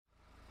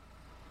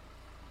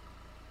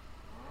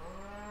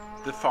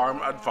the Farm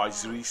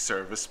Advisory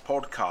Service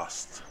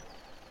podcast.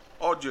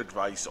 Audio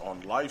advice on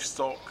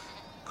livestock,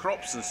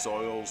 crops and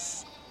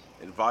soils,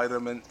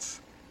 environment,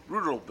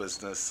 rural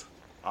business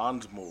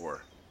and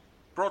more.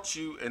 Brought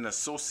to you in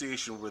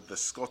association with the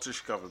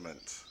Scottish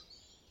Government.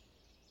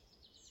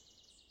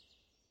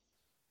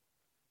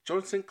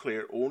 John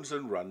Sinclair owns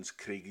and runs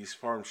Craigies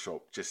Farm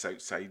Shop just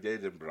outside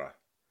Edinburgh.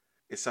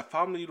 It's a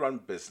family-run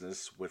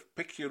business with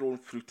pick-your-own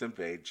fruit and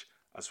veg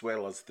as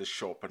well as the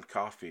shop and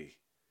café.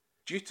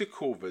 Due to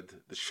COVID,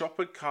 the shop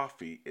and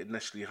café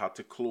initially had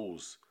to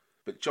close,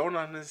 but John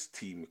and his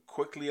team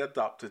quickly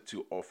adapted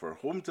to offer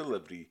home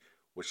delivery,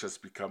 which has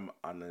become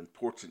an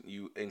important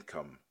new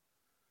income.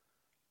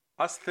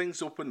 As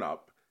things open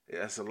up, it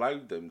has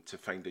allowed them to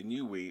find a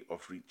new way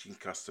of reaching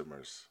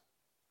customers.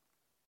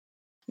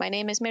 My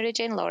name is Mary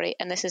Jane Laurie,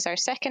 and this is our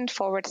second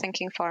Forward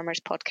Thinking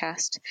Farmers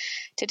podcast.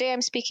 Today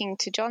I'm speaking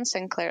to John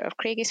Sinclair of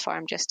Craigies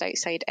Farm just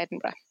outside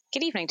Edinburgh.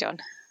 Good evening, John.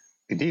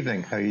 Good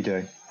evening. How are you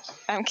doing?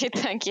 I'm good,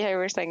 thank you. How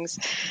are things?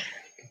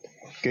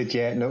 Good,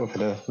 yeah. No, we've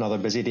had another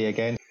busy day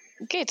again.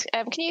 Good.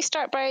 Can you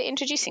start by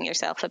introducing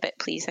yourself a bit,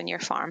 please, and your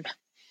farm?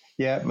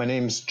 Yeah, my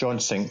name's John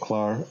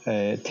Sinclair,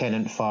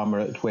 tenant farmer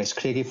at West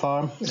Craigie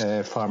Farm,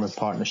 farm in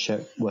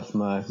partnership with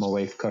my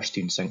wife,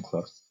 Kirstine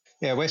Sinclair.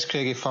 Yeah, West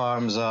Craigie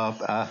Farm's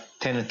a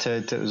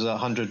tenanted, it was a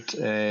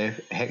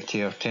 100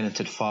 hectare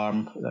tenanted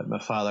farm that my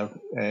father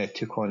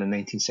took on in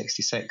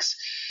 1966.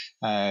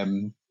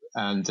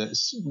 And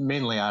it's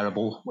mainly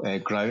arable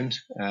ground,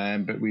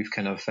 but we've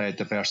kind of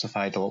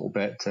diversified a little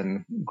bit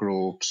and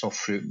grow soft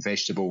fruit,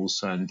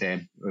 vegetables, and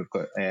we've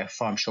got a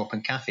farm shop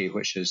and cafe,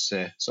 which is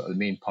sort of the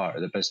main part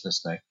of the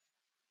business now.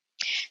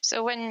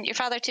 So when your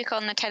father took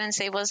on the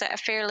tenancy, was it a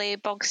fairly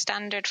bog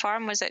standard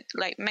farm? Was it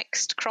like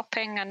mixed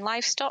cropping and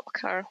livestock,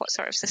 or what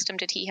sort of system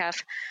did he have?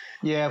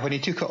 Yeah, when he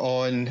took it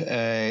on,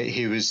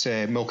 he was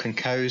milking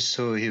cows,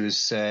 so he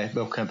was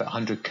milking about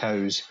 100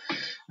 cows,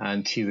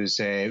 and he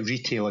was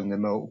retailing the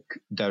milk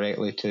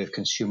directly to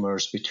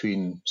consumers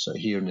between sort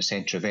of here in the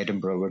centre of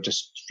Edinburgh. We're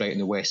just right in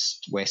the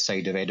west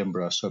side of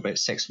Edinburgh, so about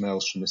 6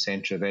 miles from the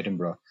centre of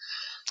Edinburgh.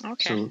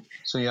 Okay.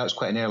 So yeah, it's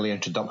quite an early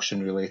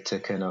introduction really to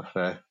kind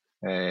of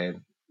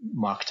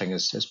marketing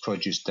as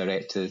produce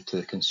direct to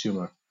the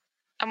consumer.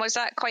 And was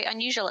that quite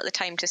unusual at the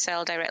time to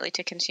sell directly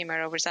to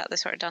consumer, or was that the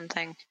sort of done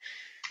thing?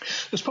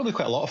 There's probably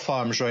quite a lot of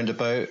farms round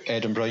about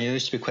Edinburgh. There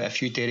used to be quite a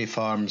few dairy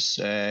farms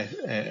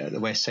at the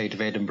west side of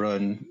Edinburgh,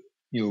 and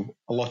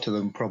a lot of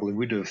them probably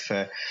would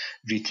have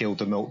retailed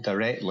the milk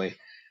directly.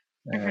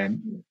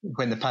 When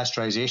the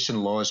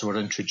pasteurisation laws were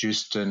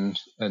introduced in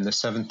the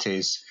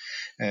 70s,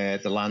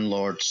 the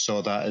landlord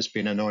saw that as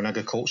being a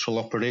non-agricultural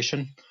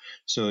operation.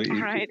 So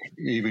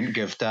he wouldn't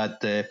give Dad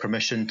the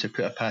permission to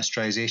put a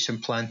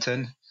pasteurisation plant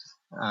in.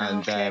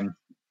 And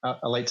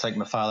I like to think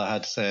my father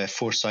had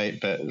foresight,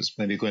 but it was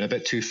maybe going a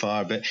bit too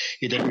far. But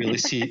he didn't really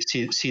see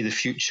the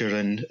future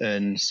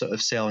in sort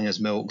of selling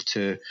his milk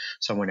to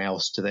someone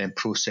else to then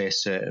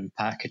process it and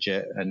package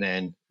it and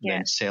then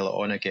sell it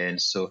on again.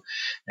 So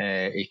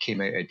he came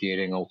out of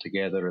dairying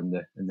altogether in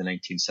the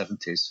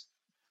 1970s.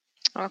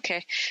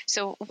 Okay.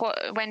 So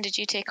when did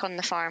you take on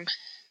the farm?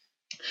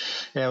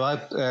 Yeah,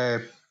 well,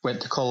 I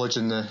went to college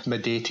in the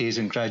mid-80s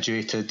and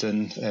graduated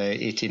in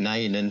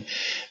 89,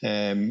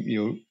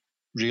 and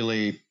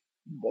really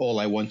all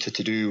I wanted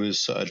to do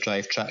was sort of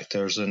drive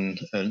tractors and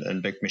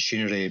big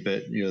machinery,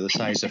 but the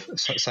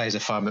size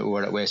of farm that we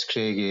were at West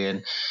Craigie,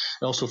 and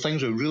also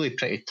things were really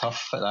pretty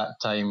tough at that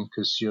time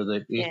because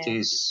the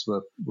 80s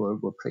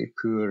were pretty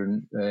poor,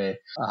 and I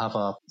have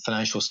a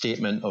financial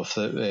statement of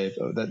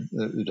that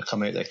would have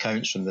come out of the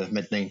accounts from the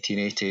mid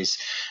 1980s,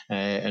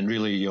 and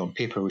really on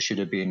paper we should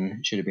have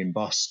been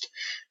bust,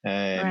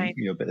 but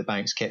the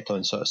banks kept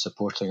on sort of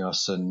supporting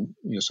us, and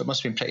so it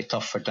must have been pretty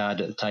tough for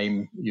Dad at the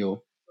time,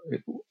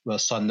 with a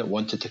son that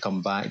wanted to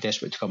come back,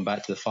 desperate to come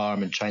back to the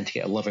farm, and trying to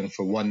get a living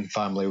for one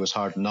family was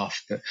hard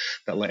enough, but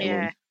let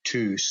alone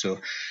two. So,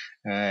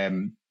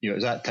 it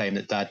was that time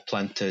that Dad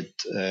planted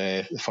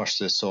the first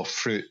of the soft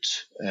fruit,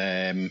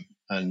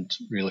 and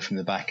really from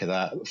the back of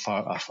that,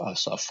 a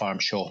sort of farm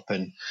shop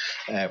and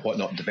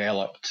whatnot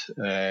developed.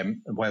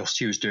 Whilst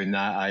he was doing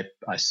that,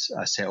 I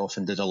set off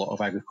and did a lot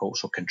of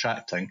agricultural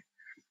contracting.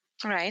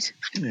 Right.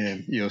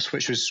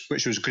 Which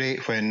was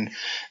great when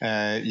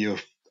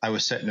I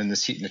was sitting in the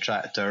seat in the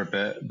tractor,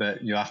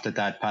 but after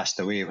Dad passed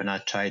away, when I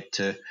tried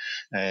to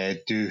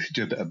do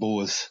a bit of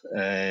both,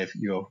 and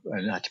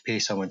I had to pay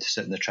someone to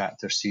sit in the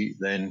tractor seat,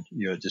 then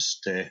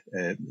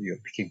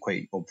it became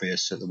quite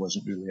obvious that there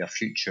wasn't really a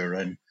future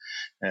in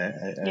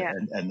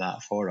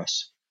that for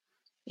us.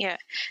 Yeah.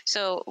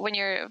 So when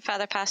your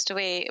father passed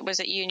away, was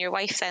it you and your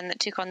wife then that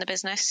took on the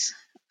business?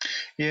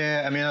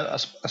 Yeah, I mean, I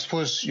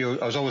suppose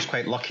I was always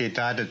quite lucky.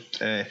 Dad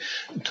had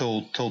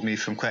told me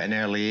from quite an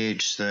early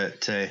age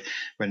that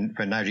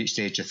when I reached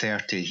the age of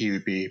 30, he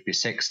would be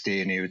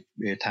 60, and he would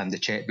hand the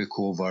checkbook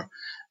over,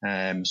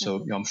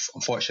 So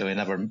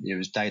unfortunately, he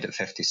was died at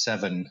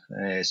 57,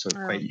 so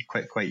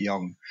quite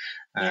young.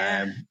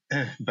 Yeah.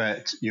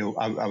 But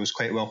I was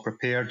quite well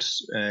prepared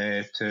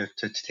to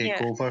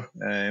take over.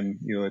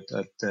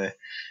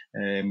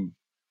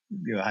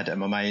 I had it in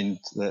my mind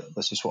that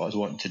this is what I was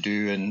wanting to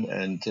do,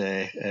 and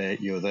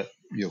that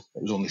it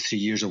was only 3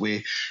 years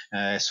away,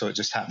 so it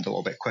just happened a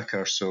little bit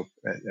quicker. So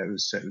it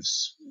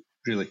was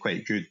really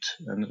quite good,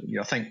 and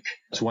I think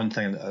it's one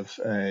thing that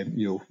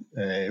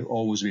I've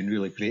always been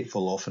really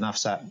grateful of, and I've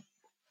sat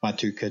my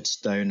 2 kids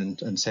down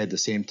and said the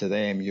same to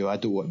them. I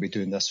don't want to be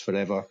doing this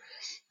forever.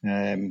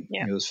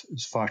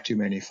 There's far too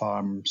many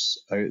farms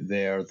out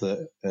there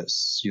that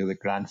it's the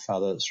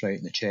grandfather that's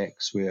writing the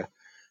checks, where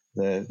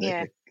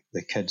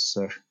the kids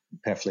are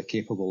perfectly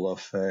capable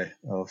of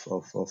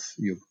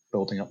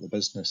building up the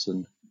business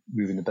and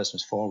moving the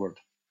business forward.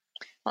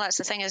 Well, that's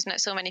the thing, isn't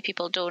it? So many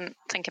people don't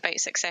think about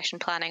succession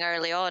planning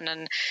early on,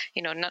 and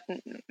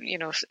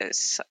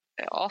it's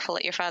awful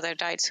that your father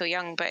died so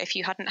young. But if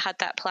you hadn't had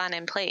that plan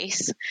in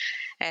place,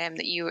 and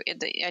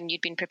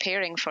you'd been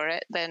preparing for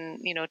it, then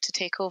to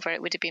take over,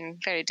 it would have been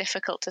very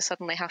difficult to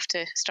suddenly have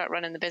to start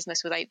running the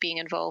business without being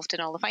involved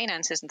in all the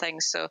finances and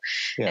things. So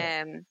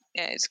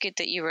it's good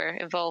that you were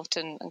involved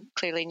and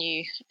clearly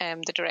knew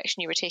the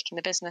direction you were taking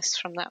the business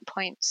from that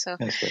point. So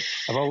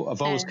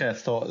I've always kind of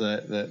thought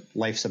that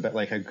life's a bit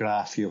like a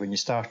graph. When you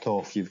start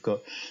off, you've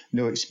got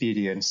no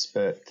experience,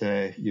 but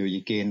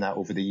you gain that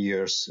over the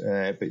years.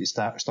 But you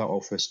start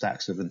off with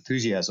stacks of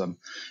enthusiasm,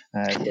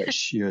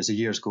 which as the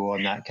years go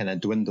on, that kind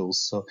of dwindles.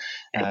 So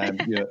I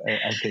think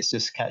it's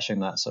just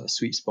catching that sort of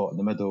sweet spot in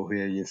the middle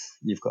where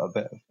you've got a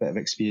bit of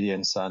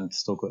experience and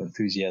still got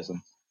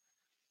enthusiasm.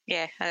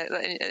 Yeah,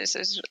 as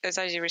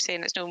you were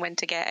saying, it's knowing when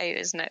to get out,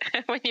 isn't it?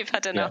 When you've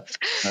had enough,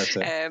 that's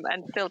it.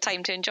 And still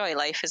time to enjoy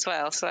life as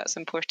well. So that's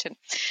important.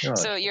 Right.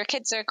 So your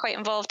kids are quite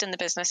involved in the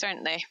business,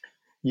 aren't they?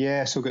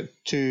 Yeah, so we've got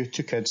two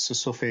kids. So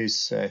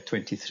Sophie's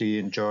 23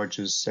 and George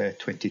is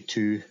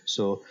 22.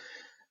 So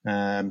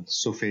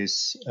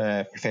Sophie's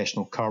a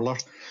professional curler.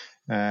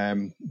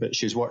 But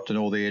she's worked in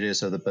all the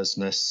areas of the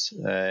business,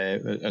 in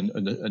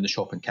the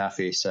shop and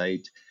cafe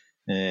side,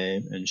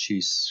 and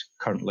she's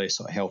currently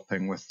sort of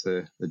helping with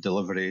the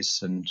deliveries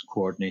and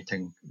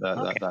coordinating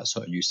that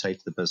sort of new side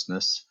of the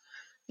business.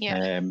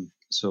 Yeah.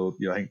 So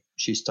I think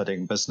she's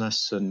studying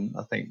business, and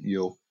I think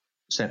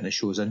certainly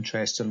shows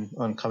interest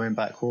on coming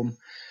back home.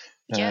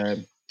 Yeah.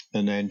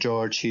 And then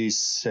George,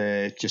 he's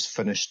just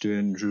finished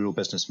doing rural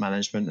business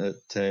management at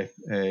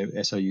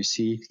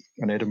SIUC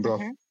in Edinburgh.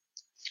 Mm-hmm.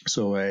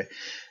 So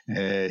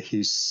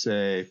he's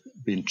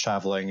been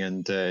travelling,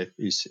 and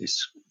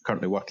he's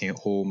currently working at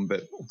home,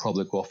 but will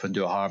probably go off and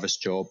do a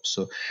harvest job.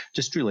 So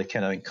just really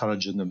kind of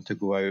encouraging them to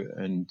go out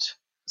and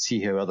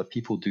see how other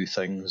people do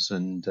things,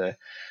 and get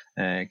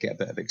a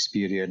bit of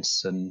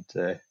experience, and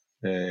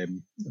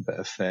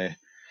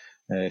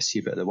see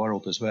a bit of the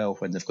world as well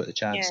when they've got the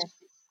chance. Yeah.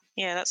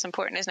 Yeah, that's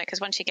important, isn't it?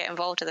 Because once you get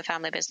involved with the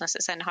family business,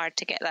 it's then hard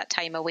to get that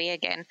time away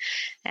again.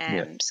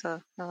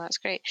 So that's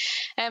great.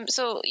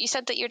 So you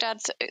said that your dad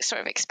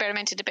sort of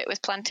experimented a bit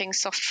with planting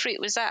soft fruit.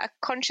 Was that a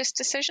conscious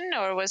decision,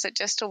 or was it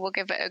just, we'll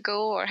give it a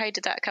go, or how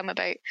did that come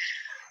about?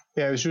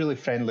 Yeah, I was really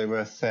friendly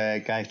with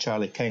Guy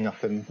Charlie King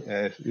up in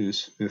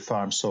who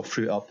farms soft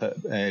fruit up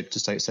at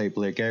just outside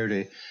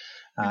Blairgowrie.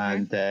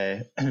 And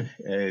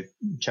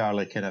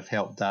Charlie kind of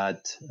helped Dad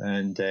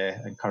and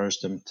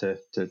encouraged him to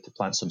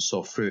plant some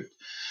soft fruit.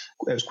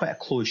 It was quite a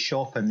closed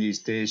shop in these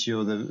days. There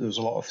was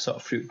a lot of sort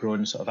of fruit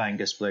grown sort of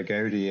Angus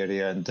Blairgowrie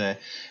area, and a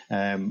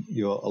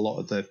lot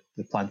of the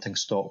planting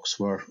stocks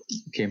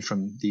came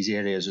from these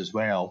areas as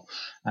well.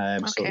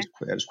 So it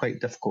was quite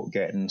difficult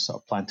getting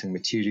sort of planting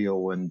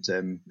material and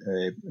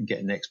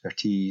getting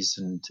expertise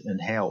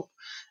and help.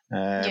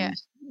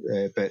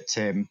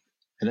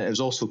 And it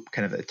was also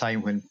kind of at the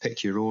time when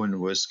Pick Your Own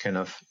was kind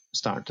of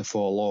starting to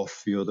fall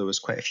off. There was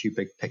quite a few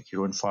big Pick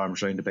Your Own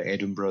farms around about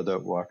Edinburgh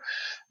that were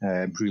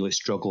really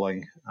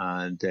struggling,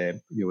 and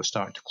were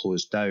starting to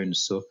close down.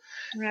 So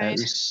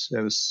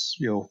it was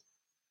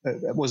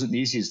it wasn't the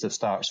easiest of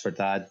starts for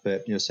Dad,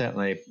 but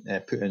certainly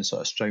put in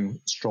sort of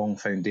strong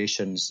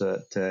foundations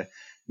that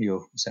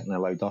certainly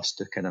allowed us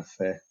to kind of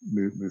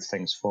move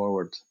things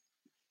forward.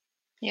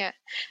 Yeah,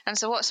 and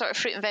so what sort of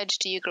fruit and veg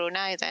do you grow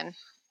now then?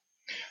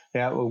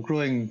 Yeah, we're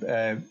growing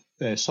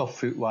soft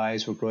fruit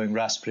wise. We're growing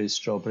raspberries,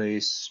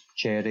 strawberries,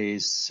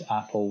 cherries,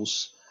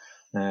 apples,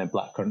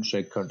 blackcurrants,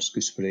 red currants,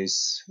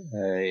 gooseberries,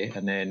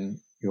 and then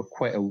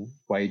quite a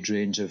wide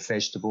range of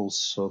vegetables.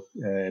 So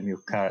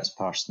carrots,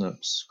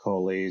 parsnips,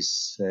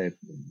 collies,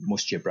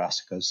 most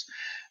brassicas,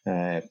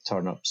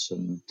 turnips,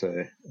 and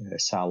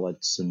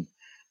salads and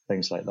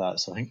things like that.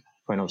 So I think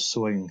when I was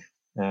sowing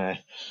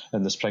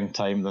in the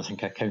springtime, I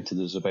think I counted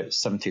there's about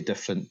 70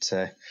 different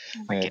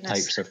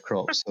types of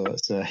crops. So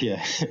it's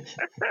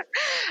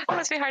It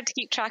must be hard to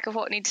keep track of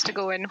what needs to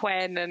go in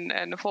when,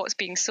 and what's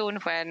being sown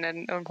when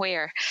and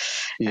where.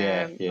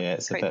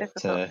 It's a bit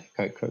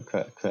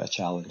quite a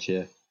challenge.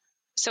 Yeah.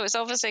 So it's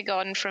obviously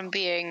gone from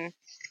being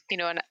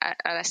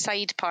a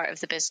side part of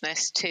the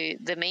business to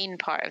the main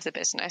part of the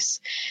business.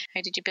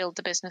 How did you build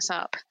the business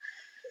up?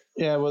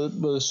 Yeah, well,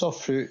 the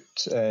soft fruit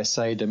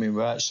side. I mean,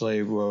 we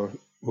actually were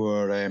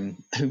in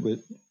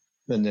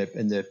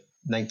the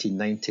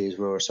 1990s.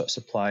 We were sort of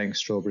supplying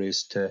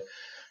strawberries to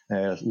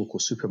local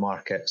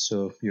supermarkets.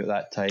 So at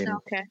that time,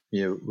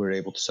 we were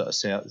able to sort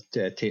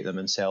of take them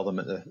and sell them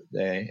at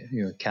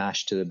the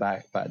cash to the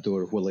back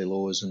door of Willie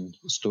Lowe's and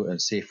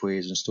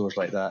Safeways and stores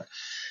like that.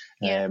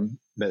 Yeah.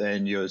 But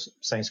then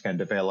science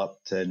kind of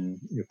developed and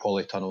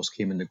polytunnels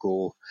came in the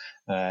go.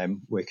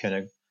 We kind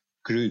of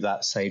grew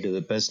that side of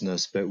the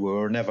business, but we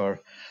were never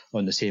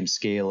on the same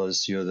scale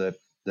as the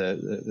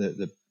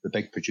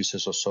big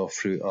producers of soft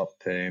fruit up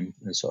in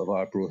sort of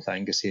Arbroath,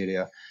 Angus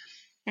area.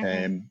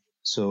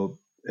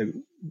 But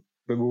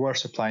we were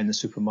supplying the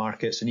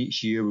supermarkets, and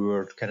each year we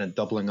were kind of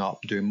doubling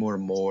up, doing more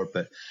and more.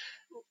 But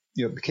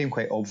it became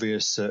quite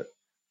obvious that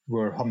we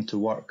were having to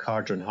work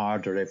harder and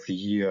harder every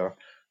year.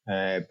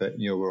 But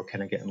we were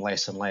kind of getting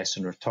less and less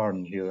in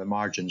return. The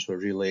margins were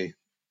really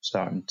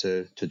starting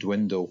to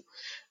dwindle.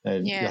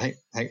 And I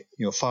think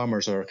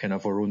farmers are kind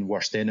of our own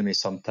worst enemy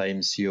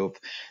sometimes.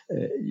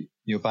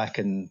 Back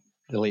in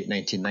the late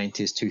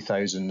 1990s,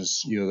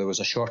 2000s, there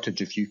was a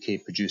shortage of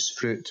UK produced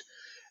fruit.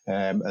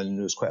 And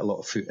there was quite a lot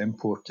of fruit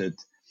imported.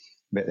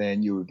 But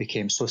then we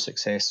became so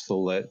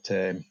successful at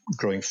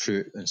growing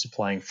fruit and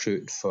supplying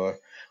fruit for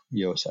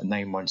sort of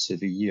 9 months of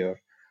the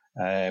year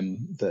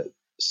that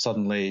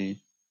suddenly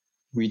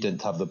we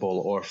didn't have the ball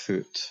at our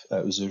foot.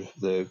 It was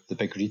the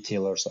big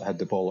retailers that had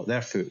the ball at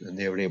their foot, and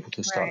they were able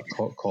to start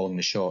calling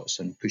the shots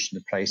and pushing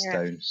the price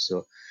down.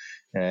 So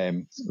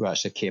we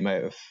actually came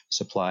out of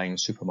supplying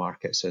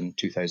supermarkets in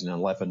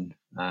 2011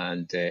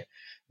 and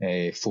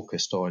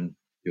focused on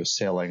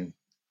selling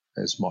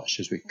as much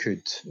as we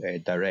could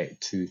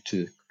direct to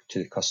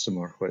the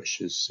customer,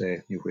 which is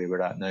where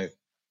we're at now.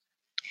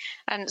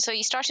 And so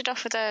you started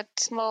off with a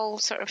small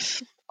sort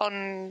of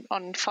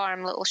on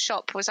farm little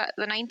shop. Was that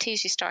the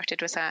 90s you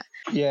started with that?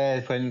 Yeah,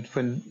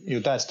 when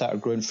Dad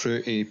started growing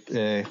fruit in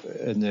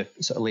the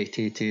sort of late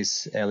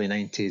 80s, early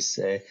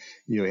 90s,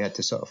 he had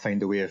to sort of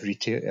find a way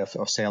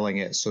of selling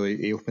it. So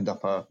he opened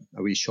up a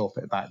wee shop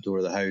at the back door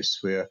of the house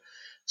where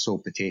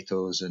sold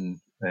potatoes and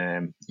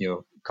a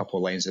couple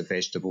of lines of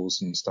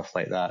vegetables and stuff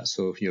like that.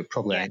 So I think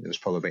there was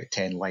probably about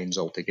 10 lines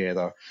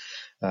altogether.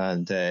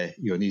 And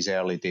in these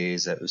early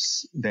days, it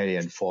was very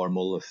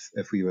informal.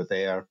 If we were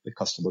there, the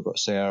customer got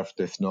served.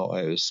 If not,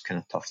 it was kind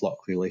of tough luck,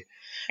 really.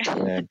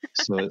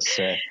 So it's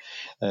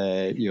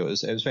it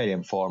was very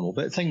informal.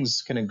 But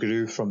things kind of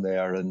grew from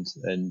there, and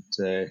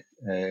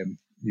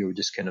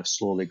just kind of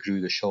slowly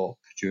grew the shop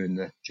during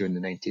the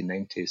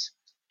 1990s.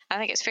 I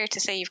think it's fair to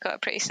say you've got a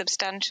pretty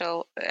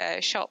substantial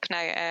shop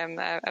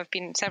now. I've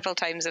been several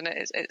times, and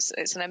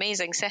it's an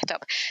amazing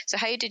setup. So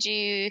how did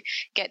you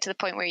get to the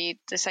point where you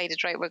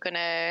decided, right, we're going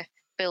to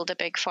build a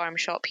big farm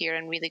shop here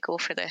and really go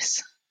for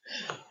this?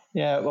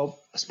 Yeah, well,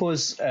 I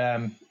suppose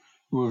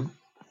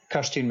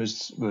Kirstine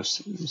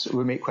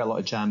we make quite a lot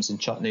of jams and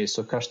chutneys.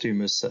 So Kirstine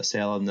was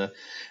selling the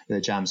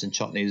jams and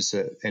chutneys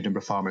at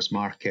Edinburgh Farmers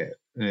Market,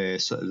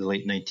 sort of the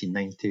late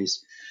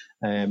 1990s.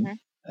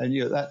 And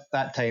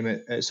that time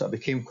it sort of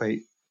became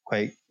quite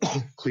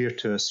clear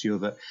to us,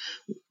 that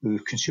the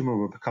consumer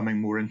were becoming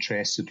more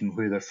interested in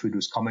where their food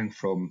was coming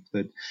from.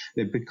 That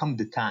they'd become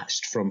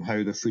detached from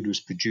how the food was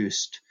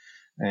produced.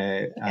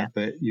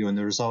 But in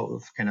the result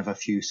of kind of a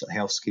few sort of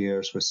health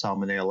scares with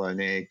salmonella in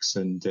eggs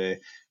and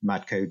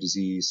mad cow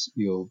disease,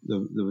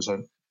 there was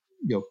a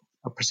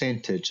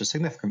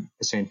significant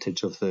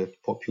percentage of the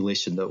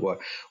population that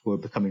were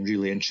becoming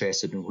really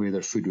interested in where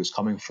their food was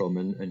coming from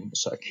and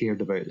sort of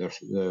cared about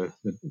the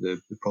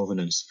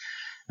provenance.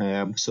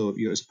 So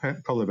it was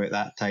probably about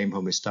that time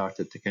when we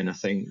started to kind of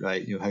think,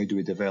 right, how do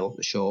we develop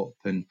the shop,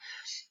 and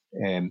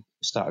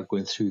started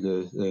going through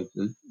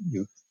the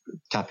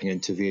tapping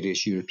into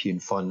various European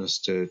funds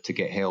to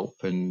get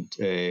help and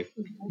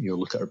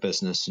look at our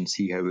business and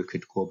see how we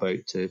could go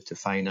about to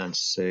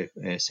finance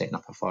setting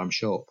up a farm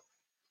shop.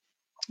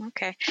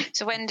 Okay.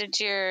 So when did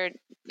your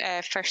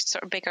first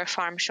sort of bigger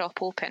farm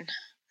shop open?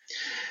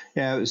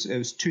 Yeah, it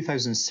was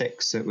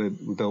 2006 that we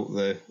built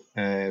the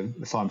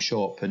farm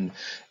shop, and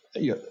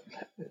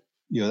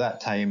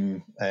that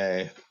time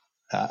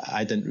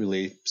I didn't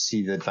really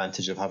see the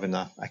advantage of having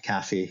a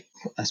cafe.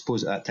 I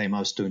suppose at that time I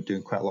was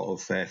doing quite a lot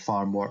of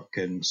farm work,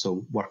 and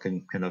so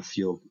working kind of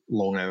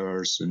long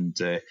hours, and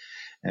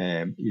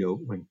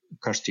when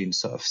Kirstine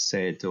sort of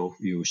said,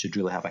 we should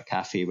really have a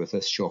cafe with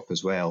this shop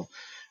as well,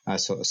 I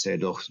sort of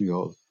said,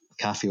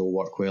 cafe will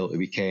work well at the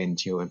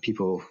weekend, and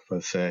people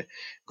have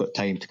got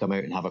time to come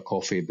out and have a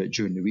coffee, but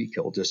during the week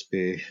it'll just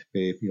be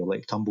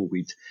like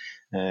tumbleweed.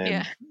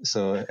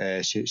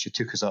 So she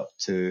took us up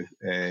to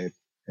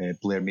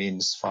Blair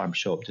Main's farm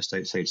shop just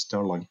outside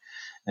Stirling,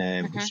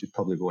 which would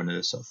probably be one of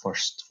the sort of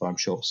first farm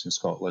shops in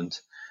Scotland.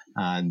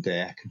 And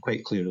I can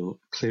quite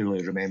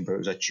clearly remember it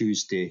was a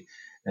Tuesday.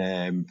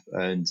 and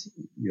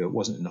it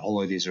wasn't in the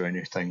holidays or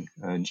anything,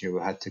 and we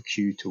had to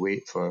queue to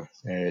wait for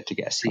to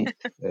get a seat.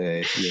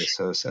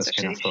 So that's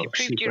kind of thought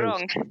she proved you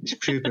wrong. She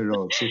proved me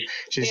wrong.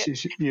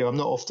 She, I'm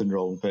not often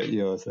wrong, but I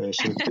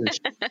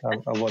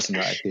was on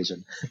that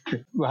occasion.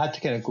 We had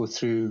to kind of go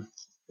through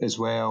as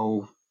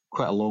well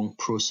quite a long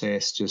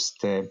process,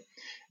 just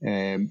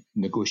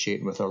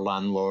negotiating with our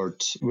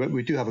landlord.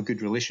 We do have a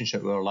good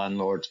relationship with our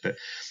landlords, but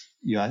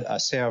I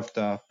served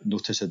a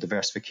notice of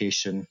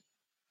diversification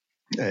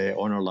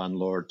on our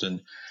landlord,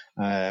 and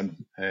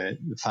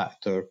the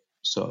factor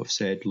sort of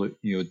said, look,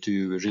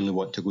 do we really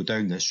want to go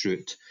down this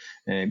route?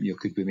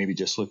 Could we maybe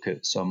just look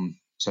at some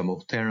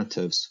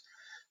alternatives?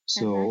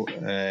 So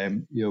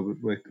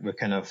we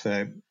kind of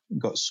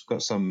got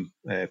some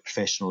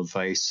professional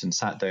advice and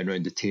sat down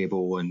around the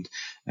table, and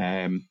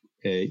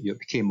it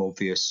became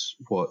obvious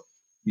what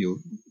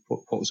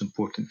was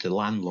important to the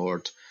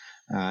landlord,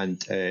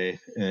 and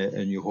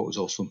what was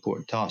also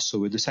important to us. So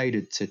we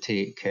decided to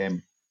take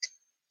a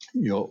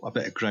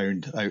bit of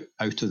ground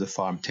out of the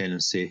farm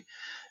tenancy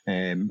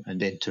and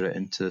enter it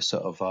into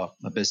sort of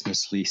a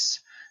business lease,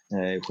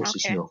 which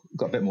is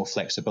got a bit more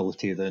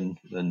flexibility than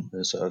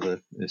sort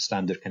of the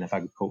standard kind of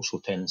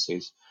agricultural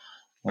tenancies.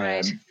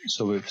 Right.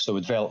 So we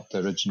developed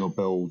the original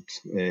build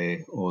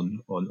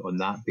on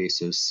that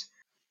basis.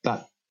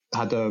 That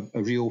had a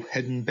real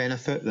hidden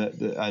benefit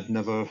that I'd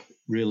never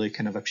really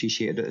kind of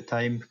appreciated at the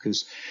time,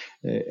 because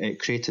it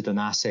created an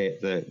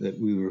asset that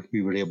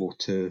we were able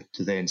to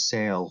then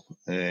sell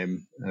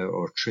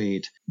or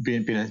trade.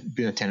 Being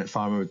a tenant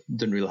farmer,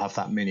 didn't really have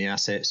that many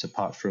assets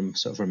apart from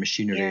sort of our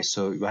machinery,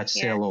 so we had to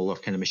sell all our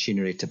kind of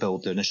machinery to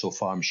build the initial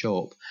farm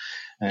shop.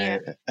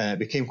 It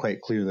became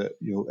quite clear that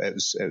it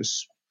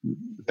was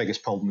the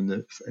biggest problem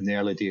in the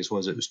early days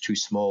was it was too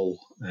small.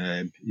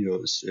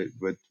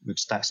 With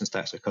stacks and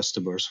stacks of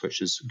customers,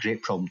 which is a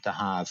great problem to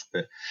have.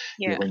 But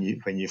when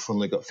you've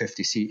only got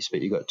 50 seats,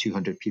 but you've got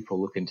 200 people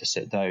looking to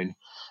sit down,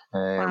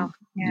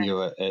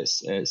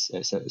 it's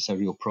a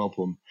real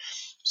problem.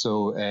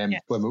 So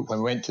when we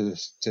went to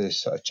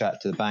sort of chat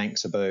to the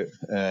banks about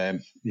how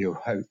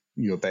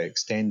about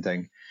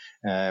extending,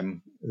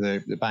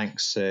 the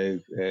banks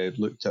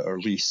looked at our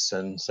lease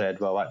and said,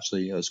 well,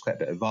 actually, there's quite a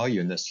bit of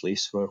value in this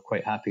lease. We're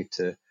quite happy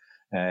to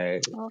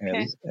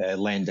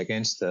lend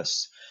against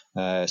this.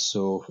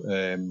 So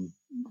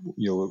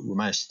we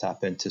managed to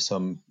tap into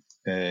some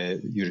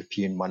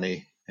European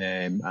money,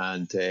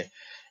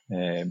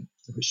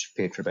 which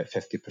paid for about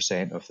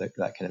 50% of that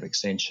kind of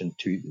extension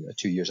 2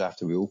 years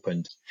after we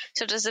opened.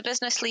 So does the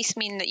business lease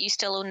mean that you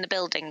still own the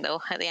building,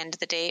 though, at the end of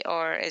the day,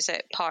 or is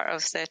it part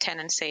of the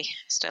tenancy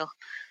still?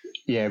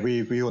 Yeah,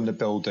 we own the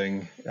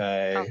building,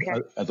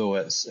 although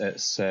it's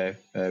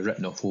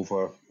written off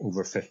over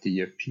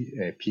 50-year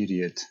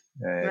period.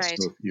 Right.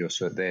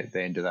 So at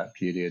the end of that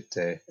period,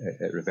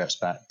 it reverts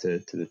back to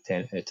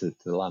the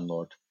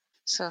landlord.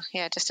 So,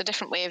 just a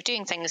different way of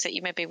doing things that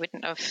you maybe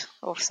wouldn't have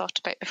thought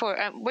about before.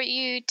 Were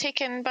you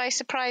taken by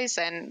surprise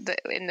then that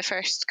in the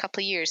first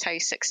couple of years how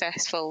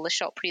successful the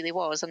shop really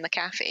was and the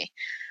cafe?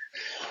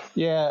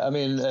 Yeah, I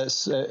mean,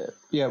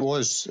 it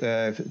was.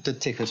 It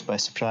did take us by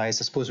surprise.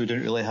 I suppose we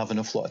didn't really have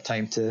enough lot of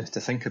time to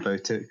think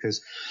about it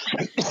because,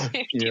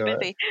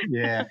 busy.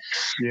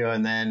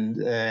 And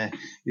then,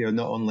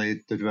 not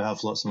only did we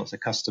have lots and lots of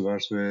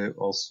customers, we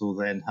also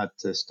then had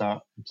to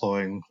start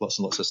employing lots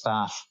and lots of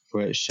staff,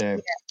 which,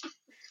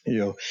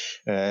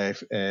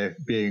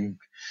 being,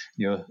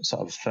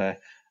 sort of,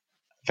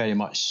 very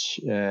much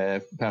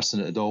a person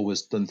that had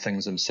always done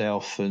things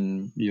himself,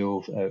 and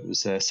was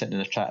sitting in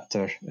a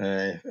tractor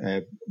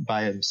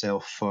by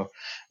himself for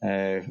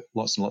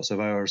lots and lots of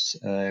hours.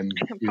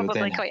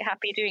 Probably quite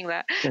happy doing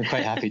that.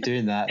 Quite happy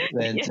doing that.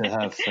 Then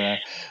to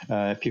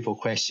have people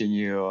question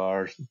you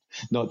or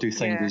not do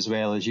things as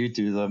well as you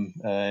do them,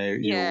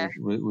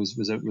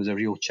 was a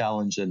real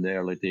challenge in the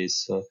early days.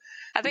 So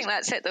I think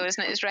that's it, though,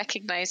 isn't it? Is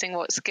recognising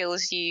what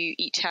skills you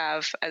each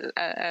have,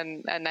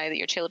 and now that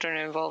your children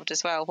are involved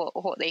as well,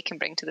 what they can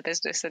bring to the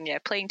business. And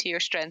playing to your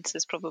strengths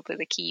is probably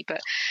the key.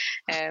 But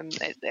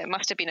it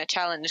must have been a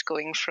challenge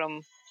going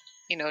from,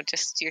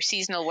 just your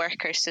seasonal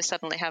workers to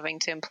suddenly having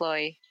to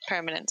employ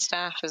permanent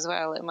staff as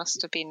well. It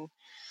must have been,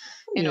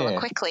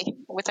 quickly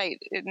without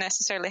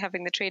necessarily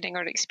having the training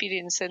or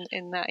experience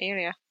in that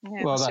area.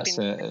 Well, that's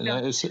it.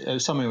 It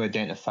was something we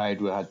identified.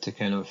 We had to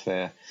kind of,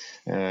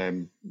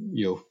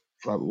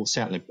 well,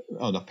 certainly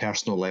on a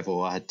personal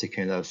level, I had to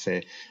kind of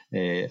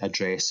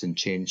address and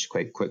change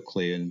quite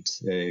quickly. And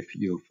I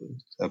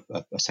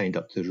signed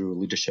up to the rural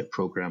leadership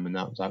program, and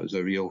that was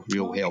a real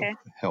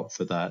help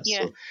for that.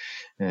 Yeah.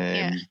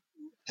 So,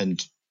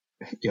 and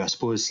I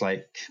suppose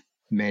like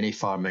many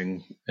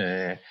farming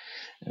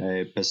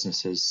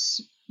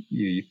businesses,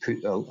 you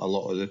put a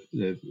lot of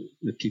the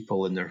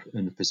people in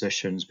the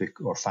positions,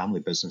 or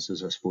family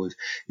businesses, I suppose,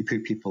 you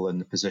put people in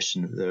the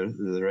position that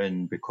they're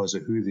in because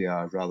of who they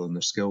are rather than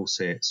their skill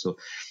set. So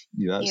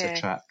that's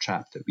a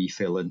trap that we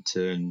fell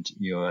into. And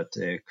at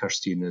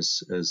Kirstine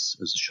as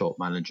a shop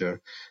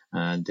manager,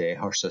 and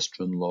her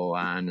sister-in-law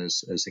Anne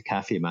as the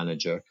cafe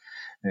manager,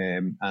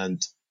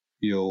 and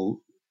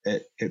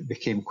it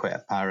became quite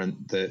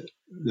apparent that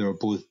they were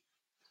both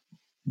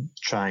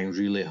trying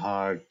really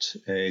hard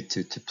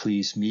to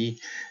please me,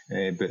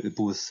 but they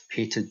both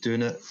hated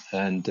doing it,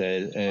 and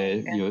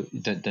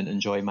didn't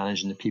enjoy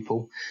managing the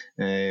people.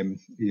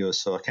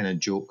 So I kind of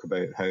joke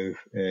about how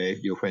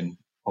when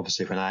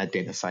I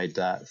identified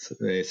that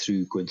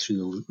through going through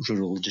the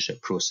rural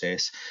leadership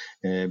process,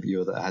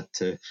 that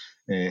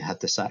I had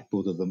to sack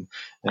both of them.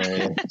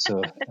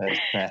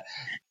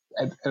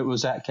 It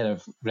was that kind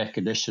of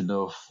recognition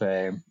of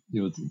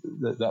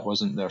that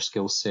wasn't their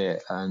skill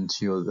set, and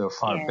they're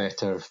far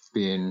better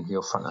being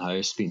front of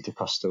house, speaking to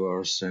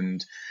customers,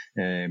 and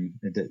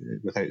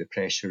without the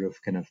pressure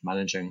of kind of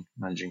managing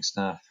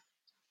staff.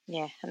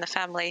 Yeah, and the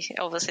family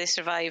obviously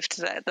survived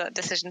that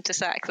decision to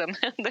sack them.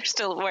 They're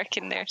still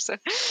working there, so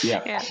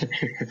yeah.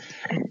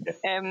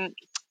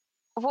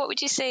 What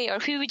would you say, or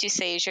who would you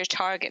say is your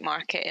target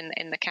market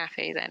in the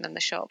cafe then, in the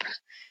shop?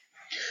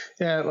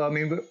 Yeah, well, I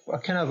mean,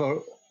 we're kind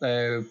of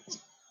our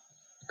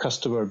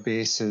customer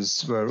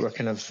bases we're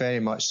kind of very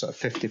much sort of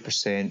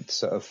 50%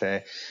 sort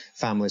of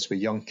families with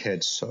young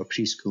kids, sort of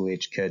preschool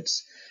age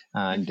kids,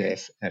 and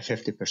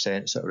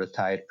 50% sort of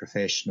retired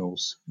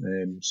professionals.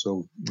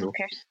 So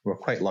we're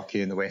quite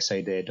lucky in the west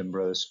side of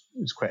Edinburgh.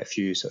 There's quite a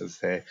few sort of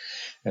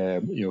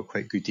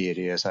quite good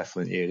areas,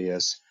 affluent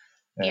areas.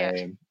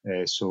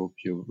 So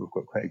we've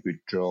got quite a good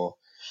draw.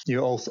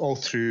 All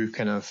through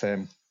kind of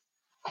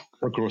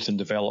our growth and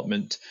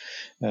development,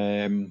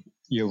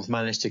 you've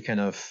managed to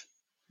kind of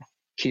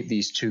keep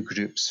these two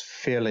groups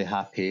fairly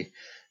happy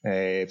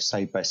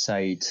side by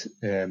side,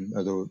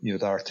 although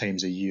there are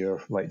times a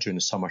year, like during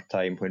the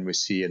summertime, when we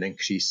see an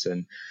increase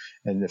in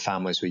the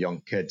families with young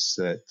kids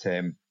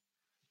that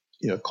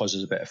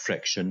causes a bit of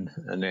friction,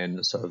 and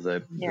then sort of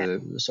the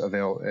sort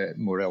of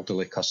more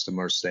elderly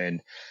customers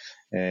then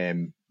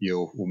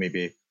will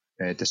maybe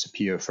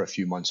disappear for a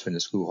few months when the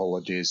school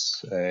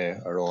holidays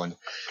are on,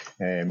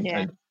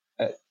 and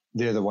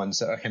they're the ones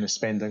that are kind of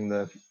spending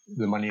the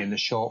money in the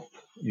shop.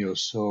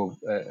 So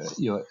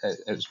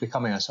it's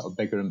becoming a sort of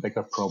bigger and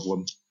bigger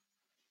problem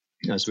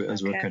as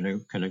we're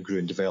kind of grew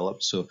and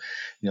developed. So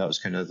that was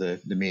kind of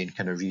the main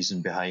kind of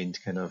reason behind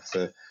kind of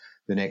the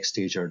next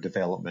stage of our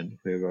development,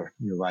 where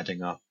we're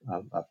adding a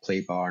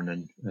play barn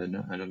and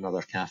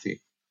another cafe.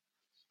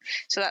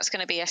 So that's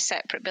going to be a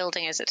separate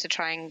building, is it, to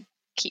try and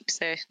keep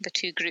the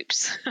two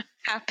groups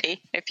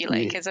happy, if you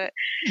like, is it?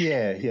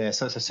 Yeah.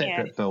 So it's a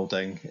separate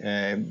building.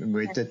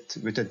 We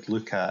did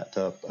look at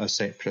a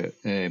separate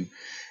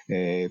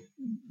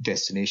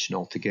destination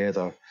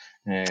altogether,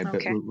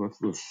 but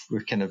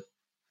we've kind of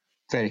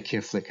very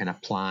carefully kind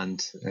of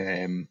planned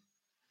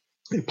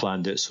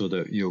it so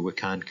that we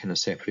can kind of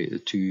separate the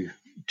two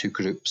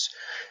groups.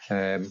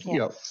 I'm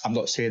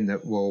not saying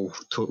that we'll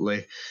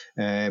totally,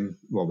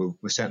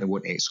 we certainly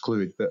won't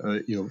exclude, but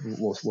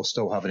we'll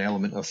still have an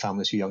element of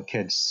families with young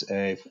kids,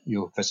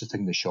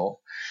 visiting the shop,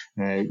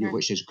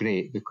 which is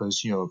great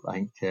because I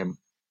think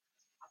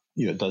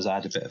it does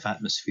add a bit of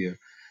atmosphere.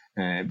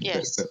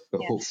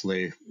 But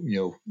hopefully,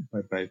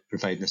 by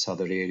providing this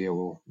other area,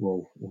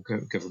 we'll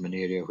give them an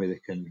area where they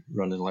can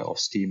run and let off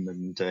steam,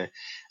 and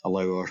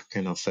allow our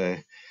kind of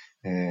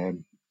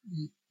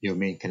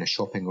main kind of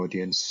shopping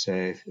audience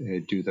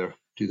do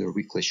their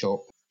weekly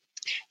shop.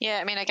 Yeah,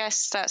 I mean, I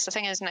guess that's the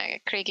thing, isn't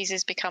it? Craigies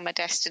has become a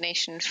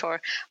destination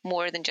for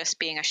more than just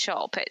being a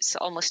shop. It's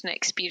almost an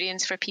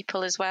experience for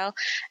people as well,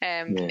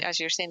 as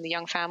you're saying, the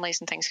young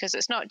families and things, because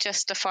it's not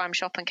just a farm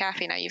shop and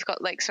cafe now. You've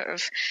got like sort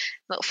of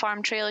little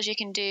farm trails you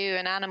can do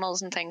and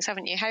animals and things,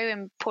 haven't you? How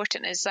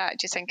important is that,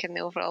 do you think, in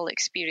the overall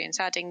experience,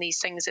 adding these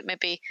things that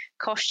maybe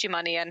cost you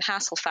money and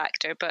hassle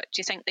factor, but do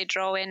you think they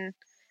draw in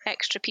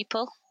extra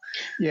people?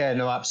 Yeah,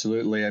 no,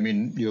 absolutely. I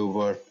mean,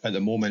 we're at the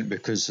moment,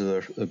 because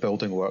of the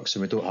building works,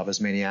 and we don't have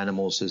as many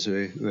animals as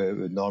we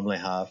would normally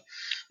have.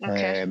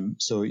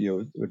 So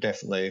we're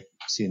definitely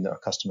seeing that our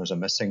customers are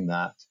missing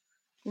that.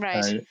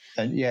 Right.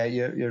 And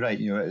you're right.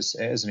 It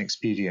is an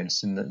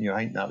experience, and I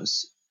think that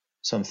was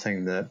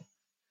something that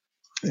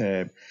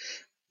I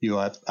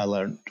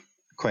learned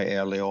quite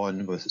early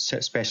on,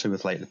 especially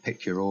with like the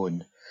pick your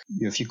own.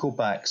 If you go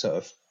back sort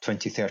of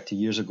 20, 30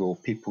 years ago,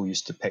 people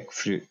used to pick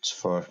fruit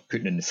for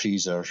putting in the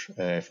freezer,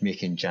 for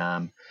making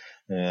jam,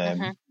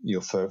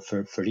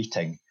 for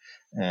eating.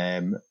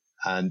 And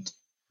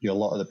a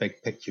lot of the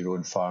big pick your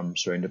own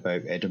farms around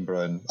about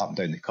Edinburgh and up and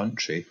down the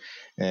country,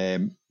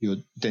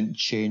 didn't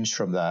change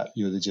from that.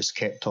 They just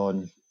kept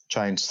on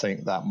trying to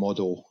think that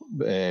model,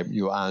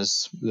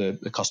 as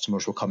the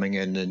customers were coming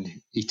in and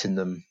eating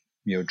them,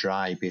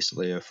 dry,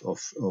 basically,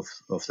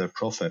 of their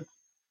profit.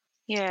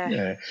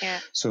 Yeah.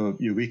 So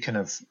we kind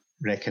of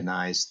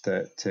recognised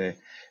that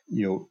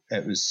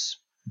it was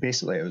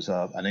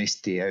a nice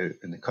day out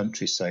in the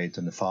countryside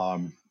on the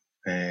farm,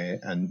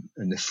 and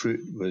the fruit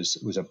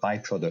was a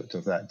byproduct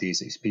of that day's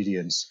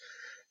experience.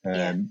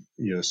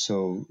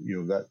 So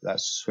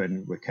that's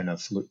when we kind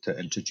of looked at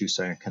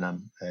introducing a kind of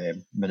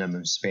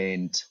minimum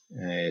spend.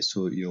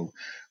 So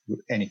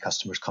any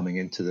customers coming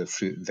into the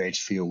fruit and veg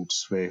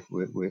fields, we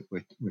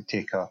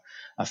take a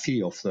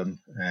fee off them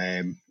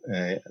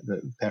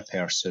per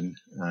person,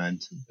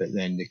 but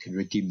then they can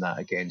redeem that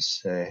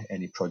against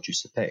any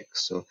produce they pick.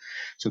 So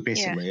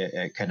basically,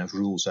 it kind of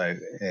rules out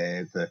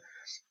the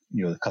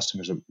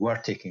customers that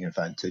were taking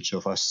advantage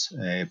of us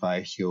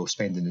by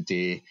spending the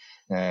day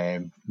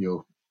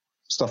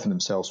stuffing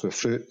themselves with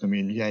fruit. I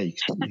mean, there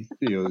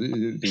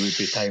would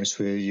be times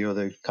where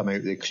they'd come out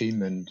with the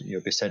cream and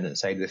be sitting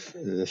outside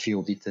the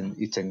field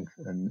eating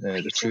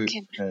the fruit,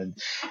 and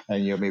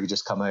maybe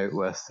just come out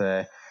with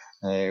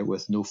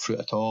no fruit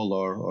at all,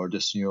 or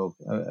just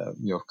a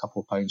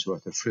couple of pounds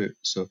worth of fruit.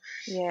 So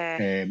we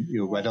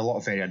had a lot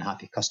of very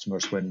unhappy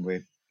customers when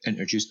we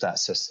introduced that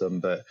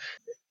system, but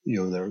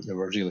there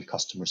were really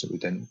customers that we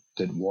didn't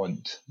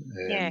want.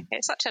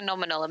 It's such a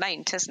nominal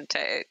amount, isn't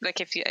it? Like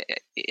if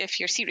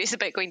you're serious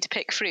about going to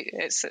pick fruit,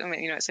 it's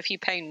a few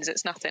pounds,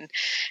 it's nothing.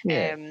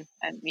 And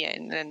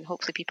then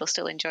hopefully people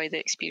still enjoy the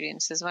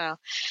experience as well.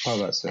 Oh,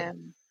 that's it.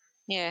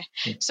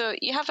 So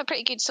you have a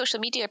pretty good social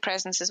media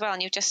presence as well,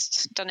 and you've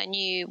just done a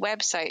new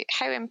website.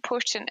 How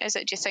important is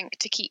it, do you think,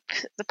 to keep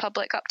the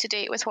public up to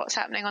date with what's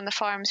happening on the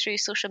farm through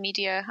social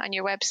media and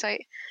your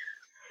website?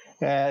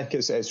 I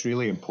think it's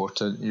really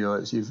important.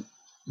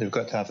 They've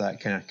got to have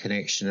that kind of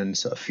connection and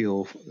sort of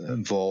feel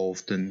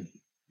involved and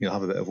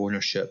have a bit of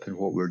ownership in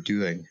what we're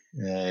doing.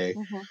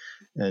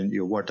 And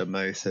word of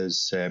mouth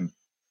is our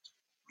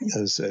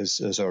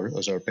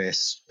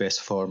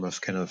best form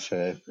of kind of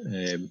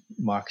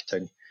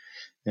marketing.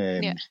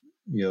 If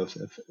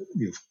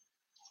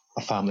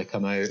a family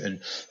come out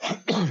and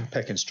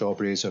picking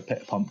strawberries or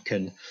pick a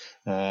pumpkin,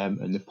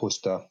 and they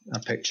post a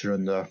picture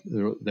on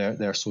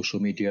their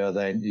social media,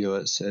 then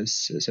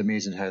it's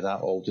amazing how that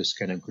all just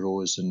kind of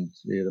grows, and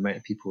the amount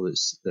of people that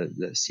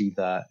see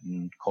that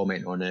and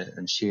comment on it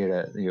and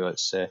share it.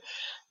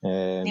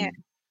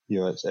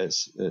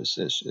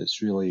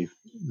 It's really,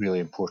 really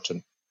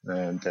important.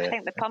 And, I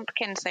think the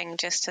pumpkin thing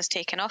just has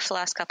taken off the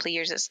last couple of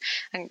years.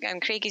 And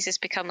Craigies has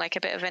become like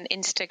a bit of an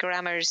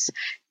Instagrammer's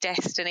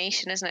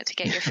destination, isn't it, to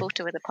get your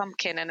photo with a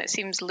pumpkin? And it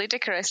seems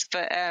ludicrous,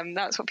 but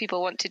that's what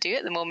people want to do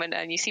at the moment.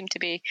 And you seem to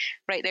be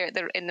right there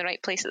in the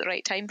right place at the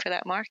right time for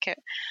that market.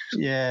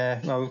 Yeah,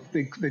 well,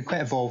 we've been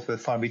quite involved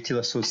with Farm Retail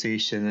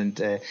Association, and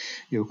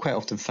quite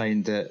often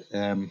find that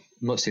I'm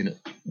not saying that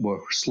we're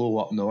slow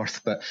up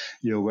north, but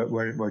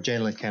we're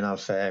generally kind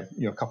of a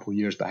couple of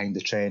years behind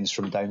the trends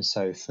from down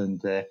south, and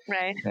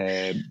right.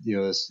 There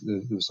was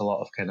a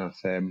lot of kind of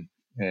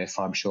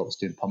farm shops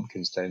doing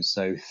pumpkins down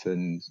south,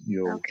 and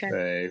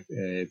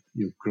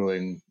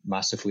growing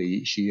massively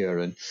each year,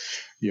 and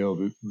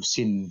we've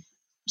seen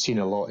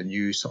a lot of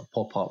new sort of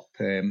pop up.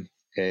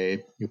 You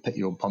pick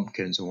your own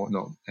pumpkins and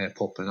whatnot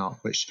popping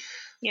up, which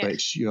a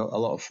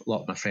lot of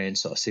my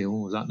friends sort of say,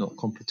 "Oh, is that not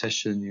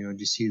competition? Do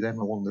you see them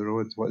along the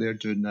road? What they're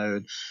doing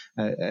now?"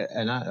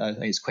 And I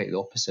think it's quite the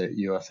opposite.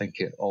 I think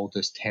it all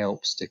just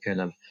helps to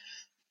kind of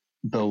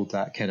build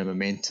that kind of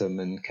momentum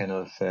and kind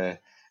of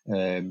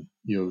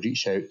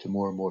reach out to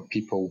more and more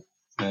people.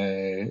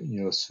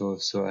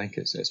 So I think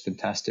it's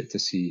fantastic to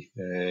see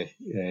the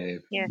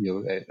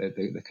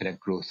kind of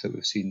growth that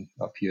we've seen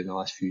up here in the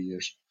last few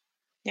years.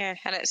 Yeah,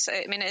 and it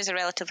is a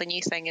relatively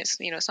new thing. It's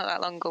it's not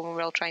that long ago when we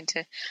were all trying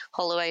to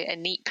hollow out a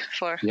neep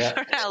for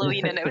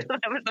Halloween, and it was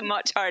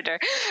much harder.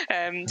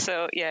 It's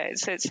a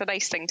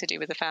nice thing to do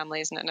with the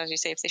family, isn't it? And as you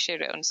say, if they share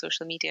it on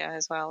social media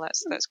as well,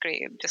 that's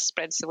great. It just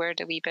spreads the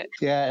word a wee bit.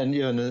 Yeah, and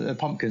the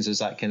pumpkins is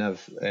that kind of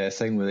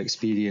thing with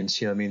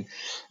experience. We kind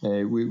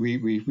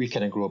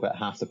of grow about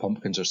half the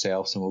pumpkins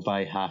ourselves, and we'll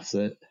buy half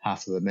of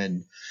them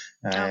in.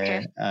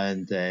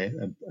 And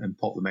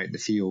pop them out in the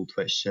field,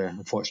 which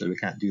unfortunately we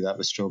can't do that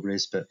with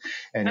strawberries. But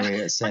anyway,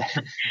 it's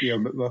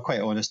we're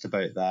quite honest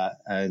about that,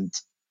 and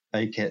I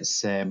think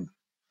it's I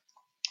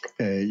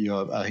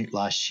think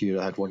last year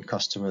I had one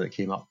customer that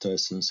came up to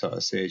us and sort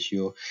of says,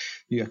 I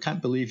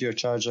can't believe you're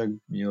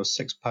charging £6 or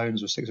 £6 or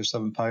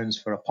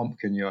 £7 for a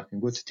pumpkin. I can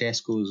go to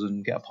Tesco's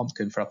and get a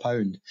pumpkin for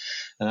 £1.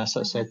 And I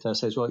sort of said to her, I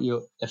says, well,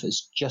 if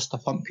it's just a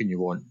pumpkin you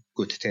want,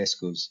 go to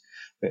Tesco's.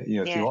 But if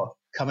you want to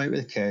come out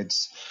with the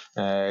kids,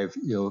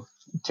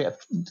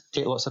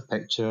 take lots of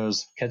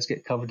pictures. Kids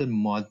get covered in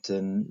mud,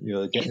 and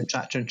get in the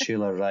tractor and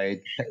trailer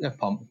ride, pick their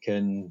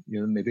pumpkin.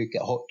 Maybe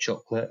get a hot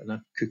chocolate and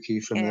a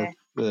cookie from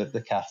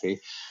the cafe.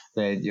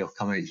 Then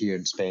come out here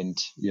and spend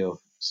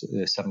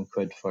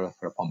 £7 for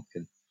a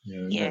pumpkin.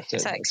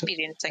 It's that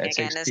experience thing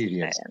again,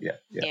 isn't it?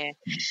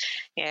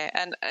 Yeah.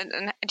 And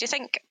do you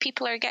think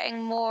people are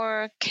getting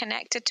more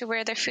connected to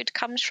where their food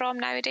comes from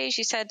nowadays?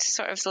 You said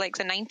sort of like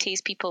the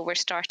 90s people were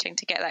starting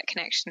to get that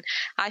connection.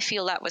 I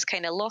feel that was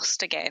kind of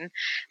lost again,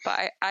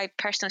 but I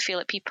personally feel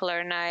that people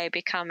are now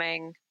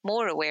becoming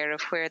more aware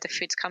of where the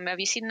food's coming. Have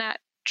you seen that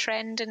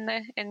trend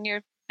in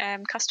your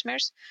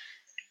customers?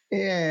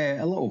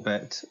 Yeah, a little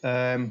bit.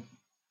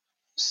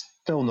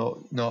 Still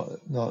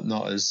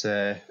not as.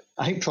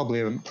 I think probably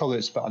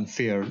it's a bit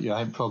unfair.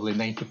 I think probably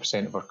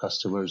 90% of our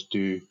customers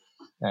do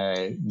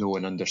know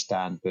and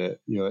understand, but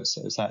it's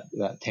that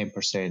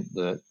 10%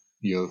 that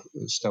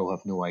still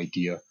have no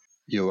idea.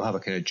 you'll have a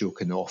kind of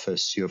joke in the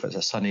office. If it's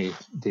a sunny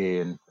day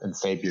in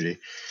February,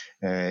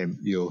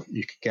 you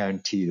can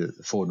guarantee that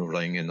the phone will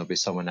ring and there'll be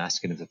someone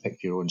asking if they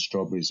pick your own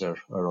strawberries are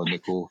on the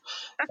go.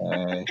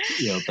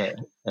 But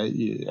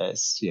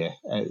it's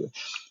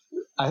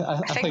I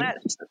think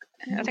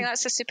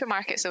that's the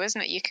supermarkets, though,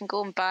 isn't it? You can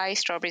go and buy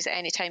strawberries at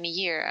any time of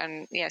year,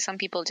 and some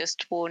people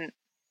just won't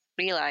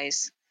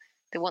realise.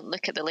 They won't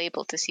look at the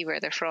label to see where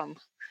they're from.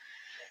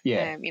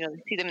 Yeah, they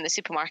see them in the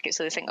supermarket,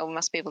 so they think, "Oh, we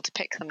must be able to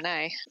pick them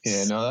now."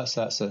 Yeah, no, that's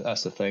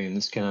the thing.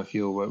 It's kind of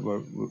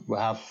we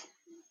have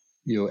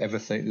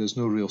everything. There's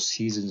no real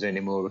seasons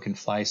anymore. We can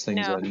fly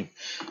things in,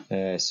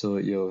 so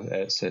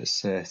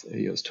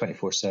it's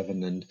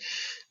 24/7, and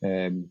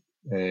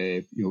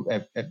there's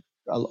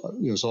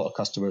a lot of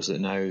customers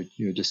that now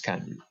just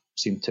can't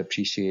seem to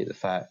appreciate the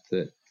fact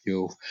that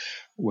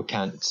we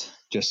can't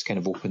just kind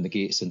of open the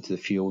gates into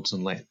the fields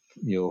and let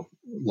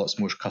lots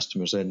more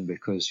customers in,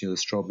 because the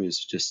strawberries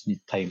just need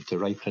time to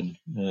ripen.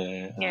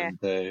 So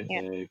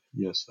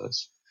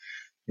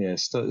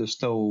there's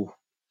still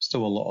a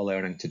lot of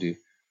learning to do.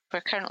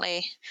 We're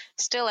currently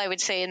still, I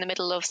would say, in the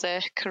middle of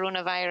the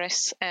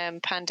coronavirus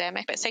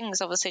pandemic, but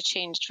things obviously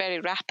changed very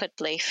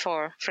rapidly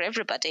for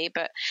everybody.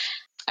 But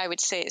I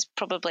would say it's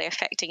probably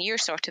affecting your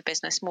sort of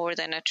business more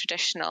than a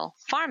traditional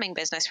farming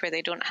business where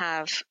they don't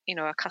have,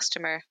 a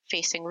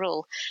customer-facing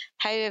role.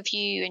 How have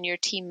you and your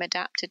team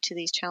adapted to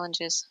these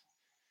challenges?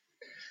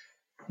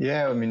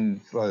 Yeah, I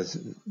mean,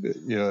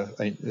 the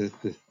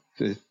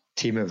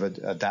team have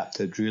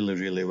adapted really,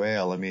 really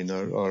well. I mean,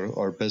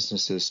 our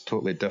business is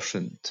totally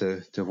different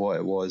to what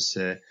it was,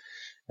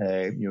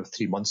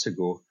 3 months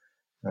ago.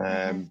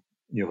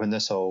 When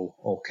this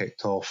all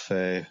kicked off,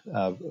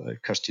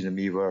 Kirsty and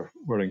me were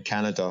in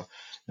Canada.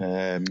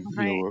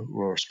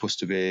 We're supposed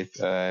to be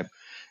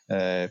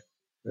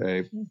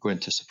going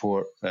to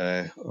support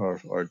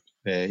our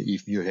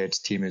Eve Muirhead's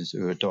team, and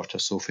her daughter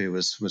Sophie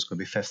was going to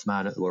be fifth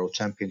man at the World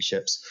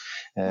Championships,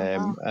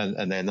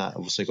 and then that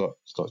obviously got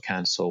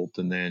cancelled,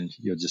 and then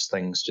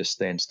things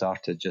then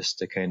started just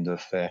to kind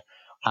of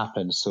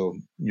happen. So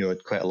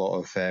had quite a lot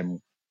of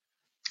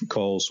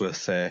calls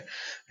with my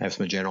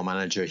general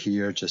manager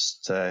here,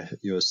 just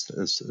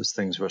as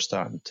things were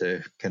starting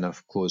to kind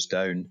of close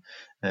down,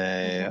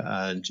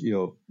 and we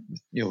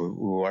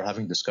were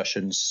having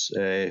discussions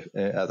at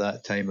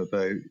that time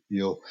about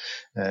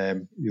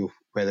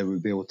whether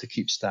we'd be able to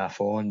keep staff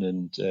on,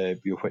 and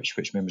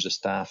which members of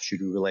staff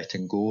should we be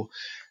letting go.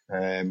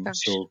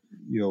 So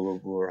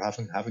we're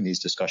having these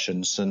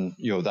discussions, and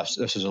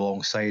this is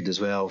alongside as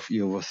well.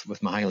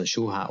 With my Highland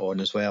Show hat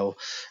on as well.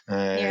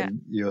 I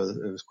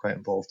was quite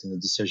involved in the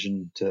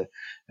decision to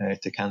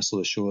cancel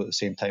the show at the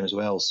same time as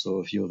well.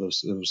 So there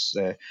was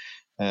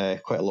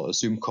quite a lot of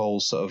Zoom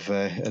calls sort of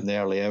in the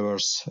early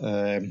hours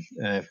from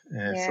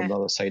the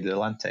other side of the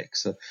Atlantic.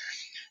 So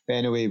but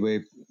anyway,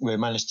 we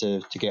managed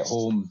to get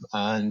home,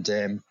 and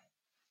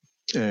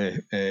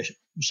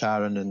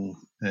Sharon and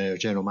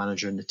general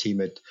manager and the team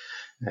had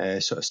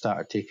sort of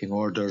started taking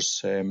orders.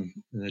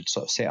 They'd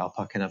sort of set up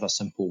a kind of a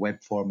simple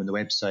web form on the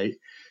website,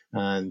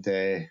 and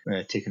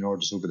taking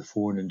orders over the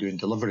phone and doing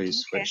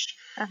deliveries, which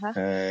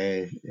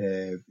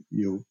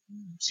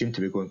seemed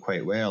to be going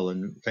quite well.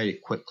 And very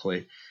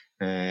quickly,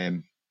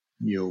 we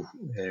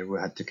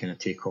had to kind of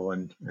take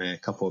on a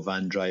couple of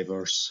van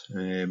drivers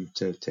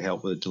to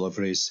help with the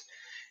deliveries,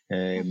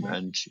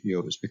 and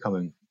it was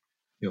becoming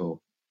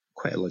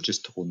quite a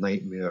logistical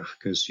nightmare,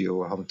 because you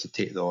were having to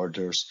take the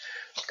orders.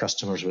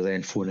 Customers were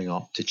then phoning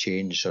up to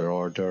change their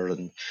order,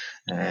 and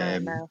how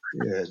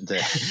dare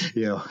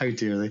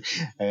they?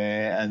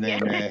 And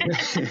then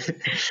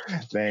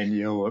then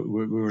we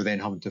were then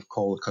having to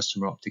call the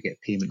customer up to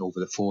get payment over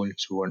the phone,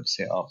 because we weren't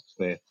set up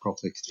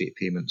properly to take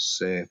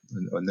payments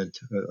on the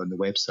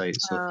website.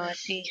 So, I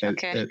see.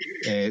 Okay.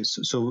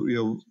 So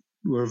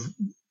we're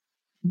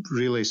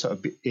really sort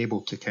of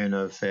able to kind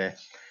of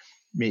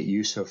make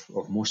use of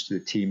most of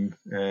the team.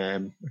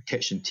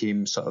 Kitchen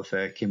team sort of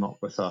came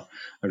up with a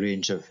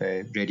range of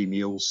ready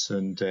meals,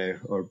 and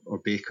our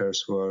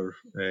bakers were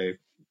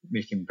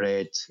making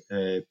bread,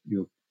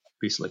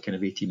 basically kind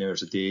of 18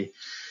 hours a day.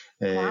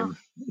 Wow.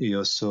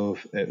 So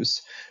it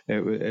was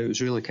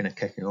really kind of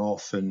kicking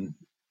off. And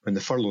when the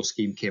furlough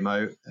scheme came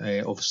out,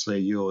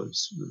 obviously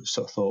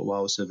sort of thought,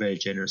 wow, it's a very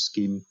generous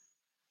scheme.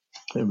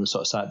 And we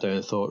sort of sat down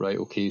and thought, right,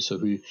 okay, so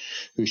who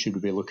should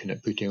we be looking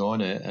at putting on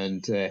it?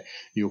 And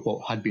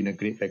what had been a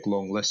great big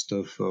long list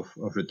of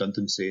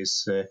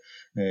redundancies, sort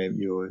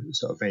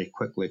of very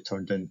quickly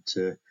turned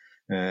into,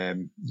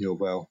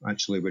 well,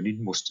 actually we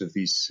need most of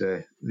these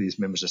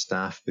members of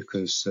staff,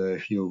 because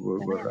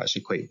we're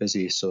actually quite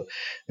busy. So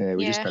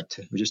we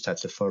just had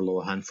to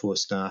furlough a handful of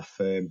staff,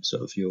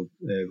 sort of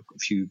a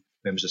few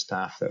members of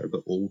staff that are a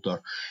bit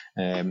older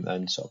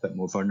and sort of a bit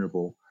more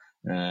vulnerable.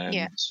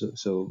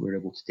 So we're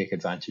able to take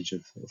advantage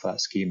of that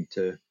scheme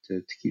to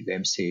keep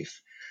them safe.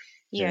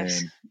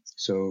 Yes.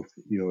 So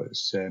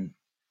it's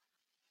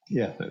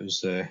it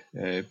was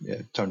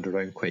turned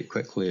around quite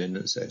quickly, and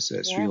it's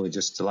really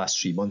just the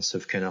last 3 months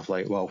of kind of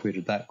like, well, where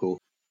did that go?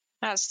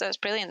 That's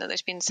brilliant that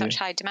there's been such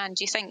high demand.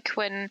 Do you think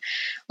when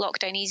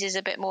lockdown eases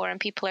a bit more and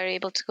people are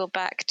able to go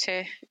back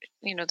to,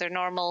 their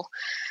normal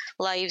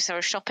lives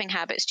or shopping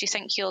habits, do you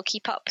think you'll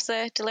keep up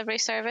the delivery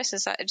service? Do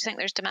you think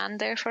there's demand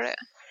there for it?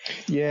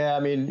 Yeah,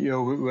 I mean,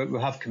 we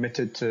have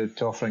committed to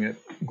offering it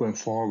going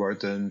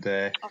forward, and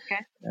we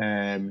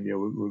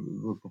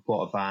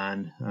bought a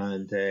van,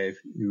 and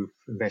we've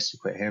invested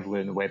quite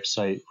heavily in the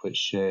website,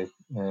 which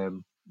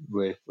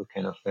we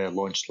kind of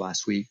launched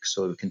last week,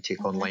 so we can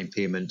take online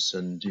payments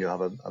and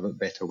have a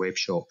better web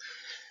shop.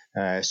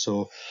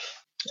 So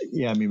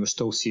yeah, I mean, we're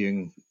still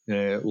seeing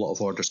a lot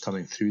of orders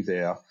coming through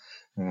there.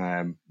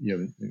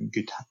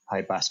 Good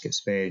high basket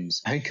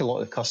spends. I think a lot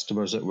of the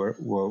customers that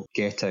we're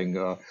getting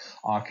are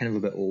kind of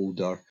a bit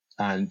older,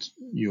 and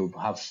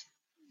have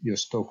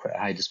still quite a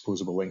high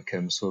disposable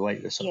income, so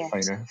like the sort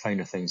of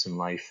finer things in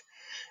life.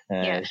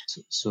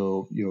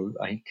 So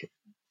I think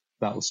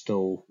that will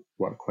still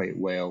work quite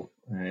well,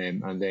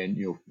 and then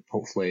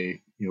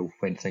hopefully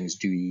when things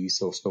do ease,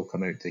 they'll still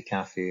come out to the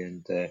cafe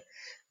and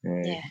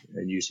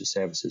use the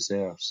services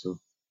there. So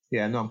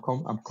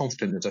I'm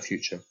confident there's a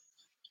future.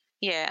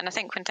 Yeah, and I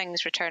think when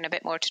things return a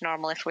bit more to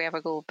normal, if we ever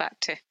go back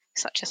to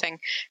such a thing,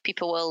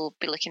 people will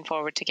be looking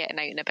forward to getting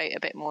out and about a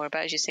bit more.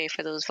 But as you say,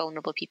 for those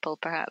vulnerable people,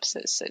 perhaps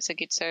it's a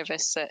good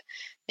service that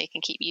they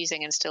can keep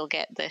using and still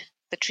get the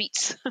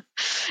treats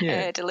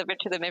delivered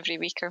to them every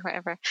week or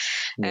whatever.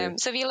 So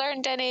have you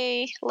learned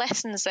any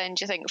lessons then,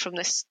 do you think, from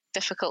this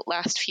difficult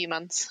last few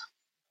months?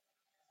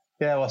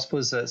 Yeah, well, I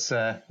suppose it's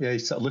you're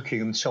sort of looking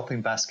in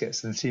shopping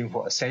baskets and seeing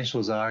what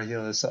essentials are.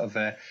 The sort of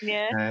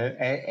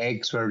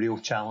eggs were a real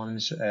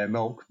challenge.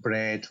 Milk,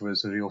 bread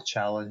was a real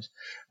challenge,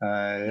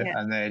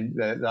 and then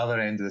the other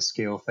end of the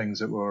scale, things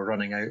that we were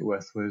running out of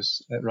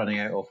was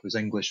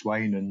English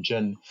wine and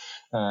gin.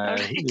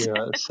 It's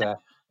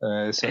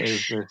sort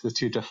of the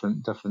two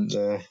different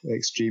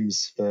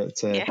extremes, but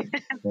the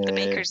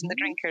bakers and the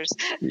drinkers.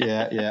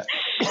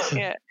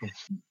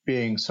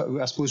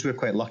 I suppose we're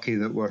quite lucky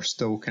that we're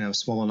still kind of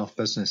small enough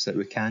business that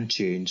we can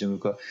change, and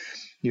we've got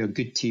a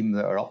good team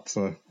that are up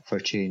for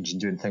change and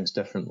doing things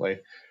differently.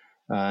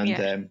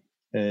 And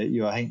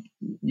I think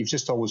you've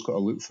just always got to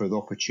look for the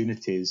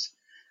opportunities,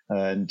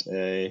 and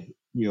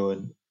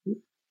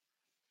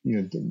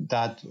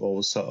Dad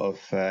always sort of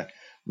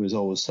was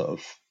always sort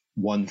of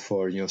one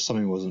for if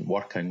something wasn't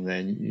working,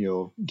 then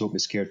don't be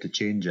scared to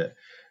change it.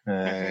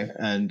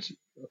 And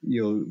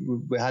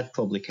we had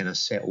probably kind of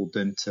settled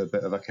into a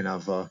bit of a kind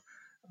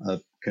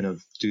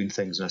of doing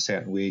things in a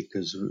certain way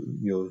because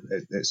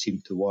it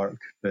seemed to work,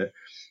 but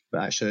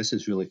actually this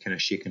is really kind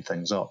of shaking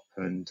things up,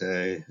 and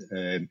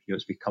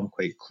it's become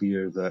quite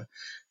clear that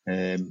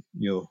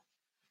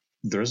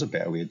there is a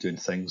better way of doing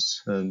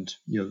things, and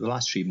the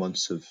last 3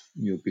 months have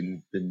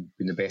been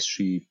the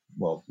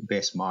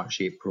best March,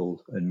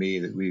 April, and May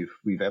that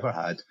we've ever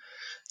had.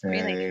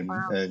 Really?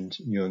 Wow. And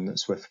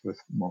it's with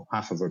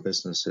half of our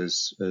business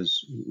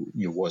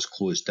was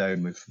closed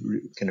down. We've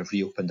kind of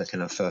reopened a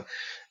kind of a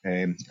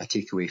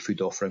takeaway food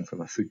offering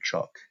from a food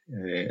truck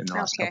in the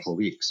last couple of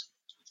weeks.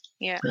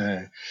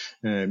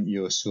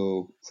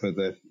 So for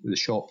the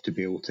shop to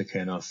be able to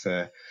kind of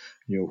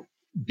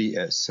beat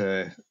its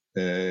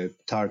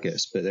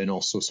targets, but then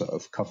also sort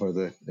of cover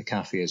the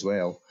cafe as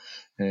well,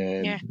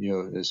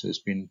 has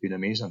been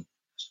amazing.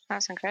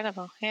 That's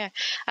incredible, yeah.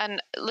 And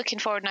looking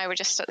forward now, we're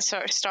just at the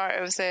sort of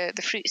start of the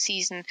fruit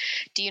season.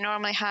 Do you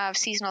normally have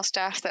seasonal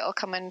staff that will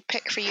come and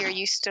pick for you? Are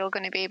you still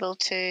going to be able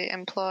to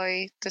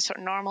employ the sort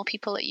of normal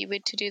people that you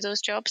would to do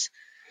those jobs?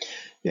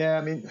 Yeah,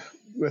 I mean,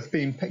 with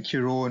being pick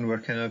your own,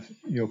 we're kind of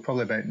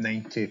probably about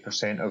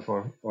 90% of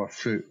our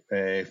fruit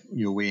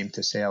we aim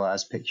to sell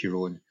as pick your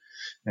own.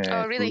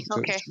 Oh, really?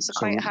 Okay, so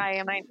quite a high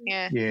amount,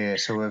 Yeah,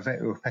 so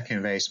we're picking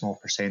a very small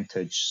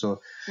percentage.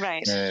 So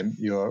right.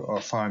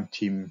 Our farm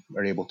team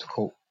are able to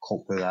cope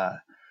with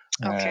that.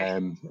 Okay.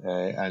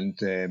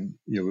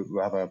 We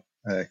have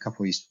a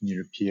couple of Eastern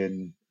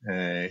European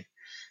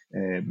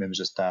members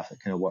of staff that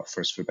kind of work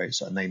for us for about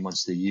sort of 9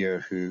 months of the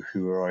year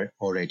who are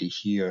already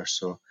here.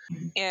 So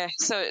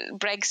so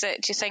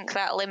Brexit, do you think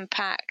that'll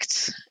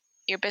impact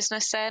your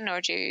business then, or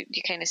do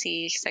you kind of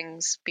see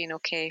things being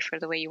okay for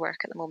the way you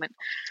work at the moment?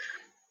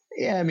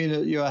 Yeah, I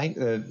mean, I think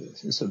the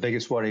sort of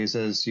biggest worries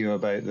is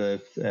about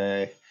the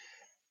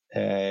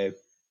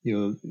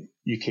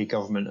UK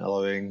government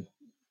allowing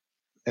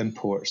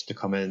imports to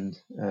come in.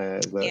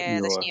 This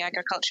new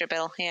agriculture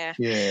bill.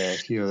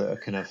 That are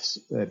kind of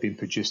being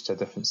produced to a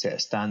different set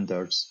of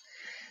standards.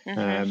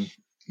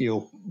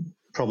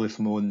 Probably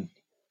from my own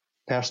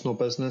personal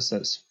business,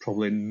 that's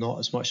probably not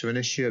as much of an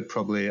issue. It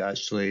probably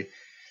actually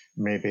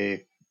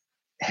maybe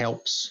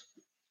helps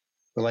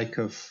the like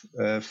of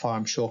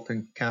farm shop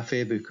and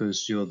cafe,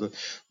 because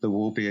there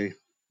will be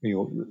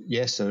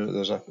yes,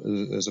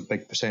 there's a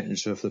big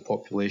percentage of the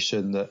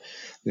population that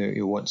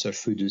wants their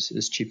food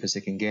as cheap as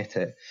they can get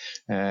it,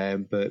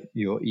 but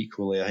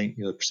equally I think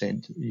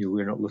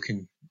we're not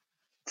looking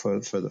for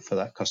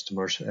that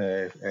customer's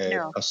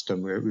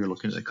custom. We're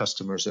looking at the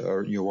customers that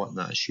are wanting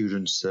that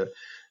assurance that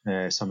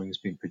something's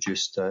been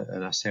produced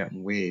in a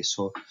certain way.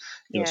 So, so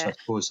I Yeah.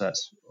 suppose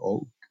that's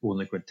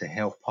only going to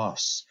help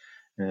us.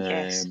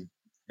 Yes. And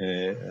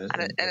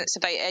it's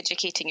about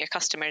educating your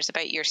customers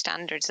about your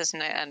standards,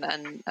 isn't it?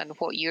 And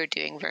what you're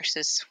doing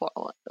versus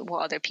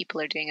what other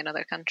people are doing in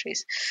other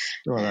countries.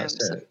 well, that's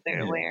So it. they're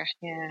aware.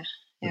 Yeah.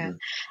 Yeah.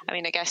 Mm-hmm. I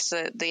mean, I guess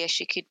the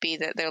issue could be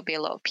that there'll be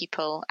a lot of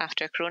people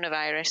after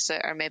coronavirus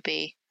that are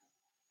maybe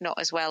not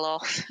as well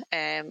off.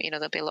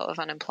 There'll be a lot of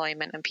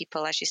unemployment and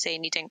people, as you say,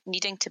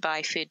 needing to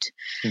buy food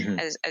Mm-hmm.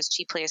 as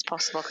cheaply as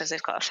possible because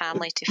they've got a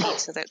family to feed.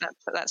 So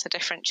that's a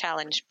different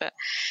challenge. But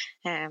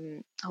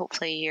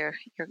hopefully your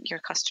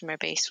customer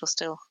base will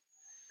still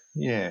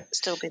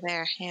be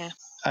there. Yeah.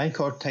 I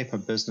think our type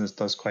of business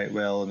does quite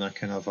well in a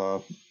kind of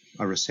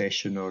a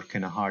recession or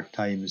kind of hard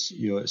times.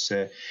 It's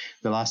the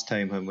last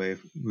time when we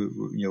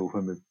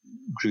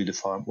grew the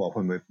farm,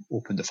 when we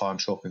opened the farm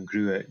shop and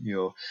grew it,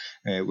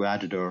 we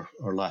added our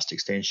last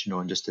extension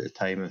on just at the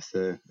time of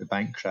the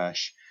bank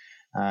crash,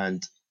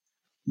 and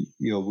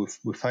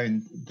we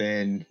found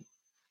then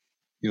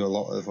a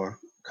lot of our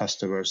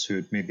customers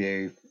who'd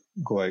maybe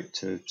go out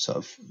to sort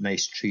of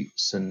nice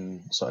treats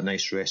and sort of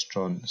nice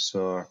restaurants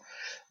or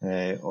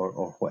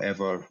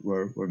whatever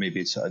were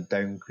maybe sort of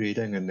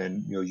downgrading and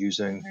then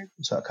using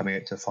sort of coming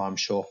out to a farm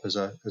shop as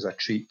a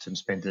treat and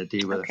spending a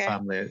day with a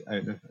family out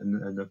in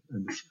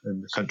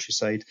the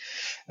countryside.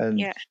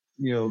 And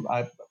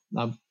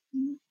I've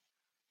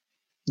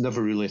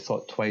never really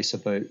thought twice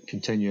about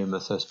continuing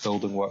with this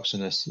building works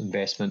and this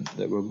investment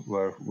that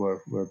we're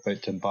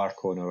about to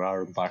embark on or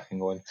are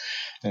embarking on.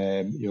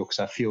 Because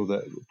I feel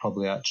that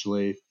probably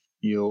actually,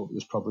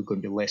 there's probably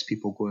going to be less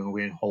people going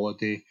away on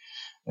holiday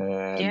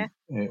over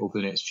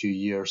the next few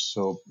years.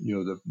 So,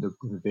 they're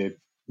going to be,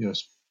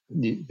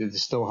 they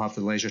still have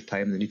the leisure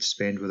time they need to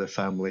spend with their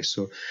family.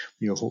 So,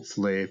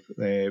 hopefully,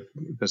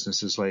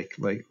 businesses like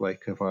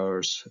of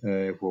ours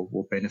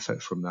will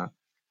benefit from that.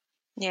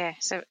 Yeah,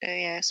 so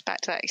it's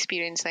back to that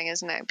experience thing,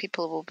 isn't it?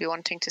 People will be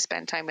wanting to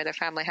spend time with their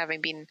family, having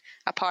been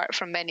apart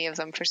from many of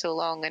them for so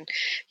long, and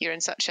you're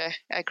in such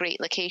a great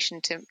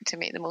location to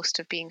make the most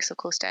of being so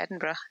close to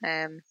Edinburgh,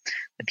 that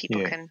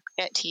people can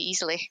get to you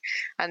easily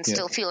and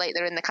still feel like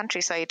they're in the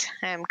countryside,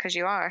 because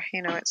you are.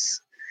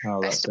 It's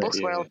best of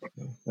both worlds.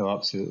 Oh,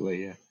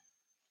 absolutely, yeah.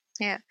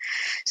 Yeah.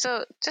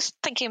 So just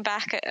thinking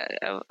back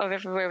of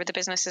everywhere where the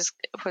business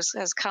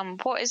has come,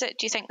 what is it,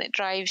 do you think, that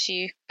drives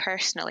you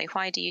personally?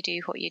 Why do you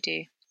do what you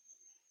do?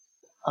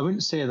 I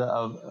wouldn't say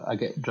that I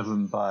get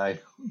driven by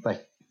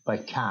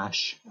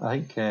cash. I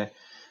think, I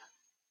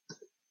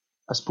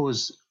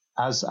suppose,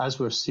 as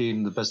we're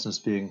seeing the business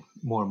being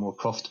more and more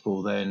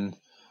profitable, then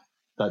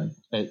that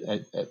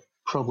it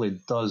probably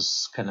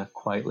does kind of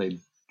quietly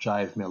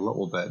drive me a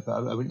little bit, but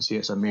I wouldn't say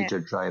it's a major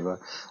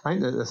driver. I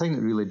think the thing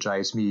that really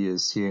drives me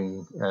is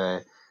seeing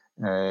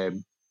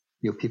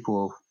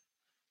people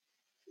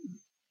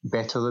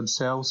better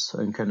themselves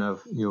and kind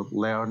of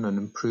learn and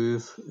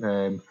improve.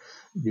 I've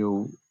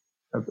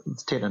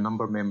taken a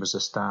number of members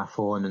of staff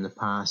on in the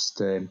past.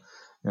 We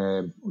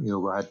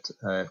had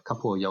a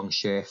couple of young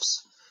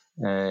chefs.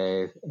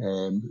 We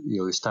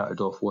started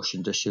off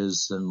washing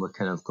dishes and we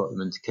kind of got them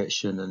into the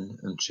kitchen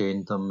and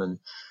trained them.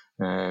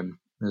 And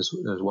there's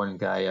one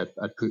guy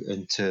I put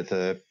into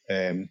the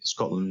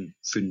Scotland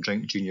Food and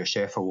Drink Junior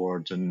Chef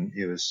Award, and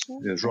he was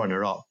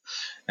runner up,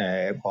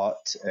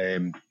 but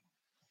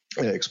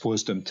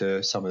exposed him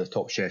to some of the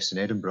top chefs in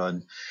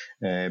Edinburgh,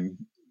 and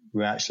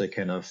we actually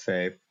kind of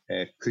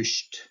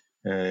pushed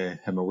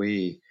him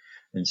away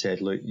and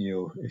said, look,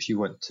 if you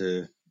want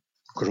to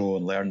grow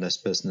and learn this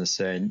business,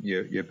 then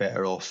you're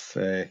better off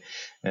going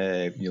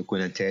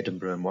into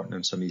Edinburgh and working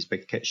in some of these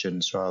big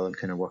kitchens rather than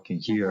kind of working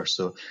here.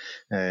 So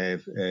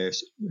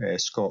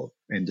Scott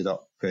ended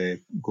up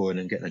going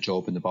and getting a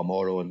job in the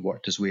Balmoral and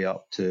worked his way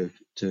up to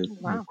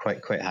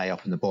quite high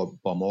up in the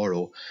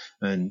Balmoral,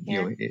 and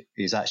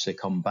he's actually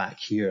come back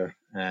here.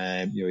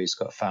 He's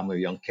got a family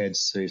of young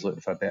kids, so he's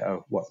looking for a better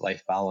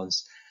work-life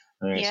balance.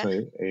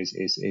 So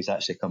he's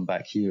actually come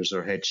back here as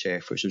our head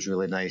chef, which is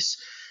really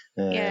nice.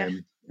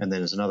 And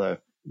then there's another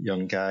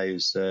young guy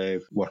who's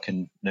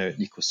working now at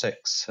Nico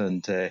 6,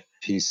 and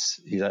he's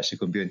actually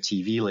going to be on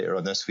TV later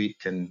on this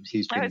week, and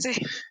he's been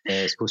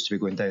supposed to be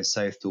going down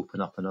south to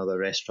open up another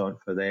restaurant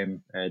for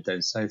them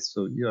down south.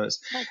 So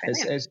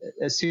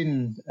it's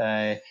seeing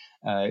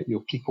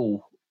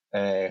people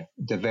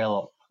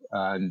develop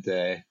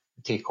and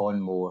take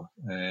on more.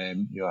 I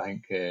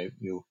think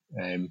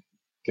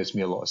gives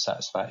me a lot of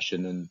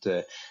satisfaction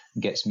and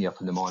gets me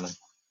up in the morning.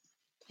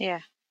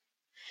 Yeah.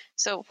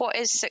 So what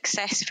is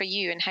success for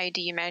you, and how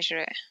do you measure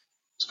it?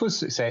 I suppose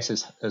success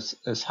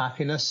is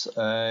happiness.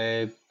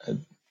 I'd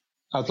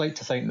like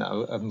to think that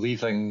I'm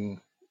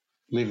leaving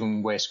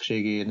West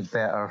Craigie in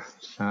better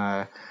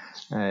than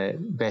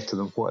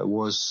what it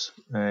was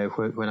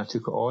when I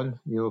took it on,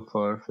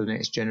 for the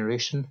next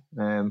generation.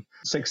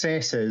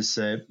 Success is,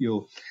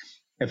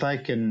 if I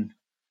can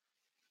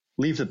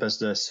leave the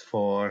business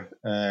for,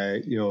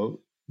 go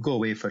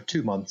away for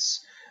 2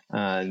 months,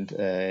 and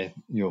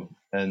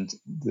and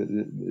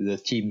the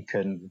team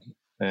can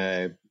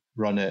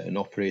run it and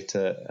operate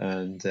it,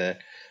 and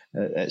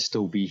it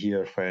still be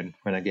here when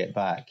I get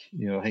back.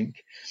 I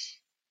think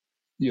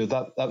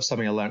that's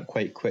something I learned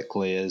quite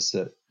quickly, is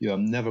that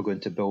I'm never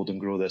going to build and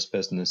grow this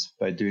business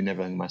by doing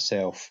everything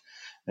myself.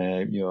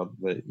 That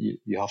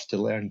you have to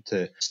learn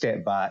to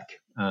step back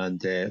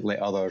and let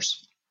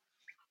others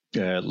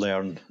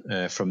learn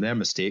from their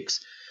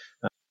mistakes,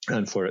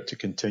 and for it to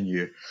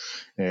continue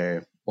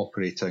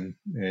operating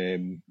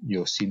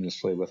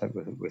seamlessly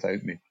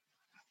without me.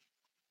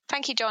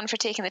 Thank you, John, for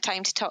taking the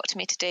time to talk to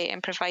me today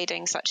and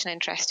providing such an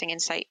interesting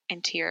insight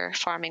into your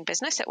farming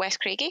business at West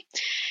Craigie.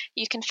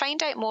 You can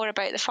find out more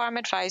about the Farm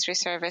Advisory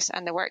Service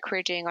and the work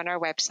we're doing on our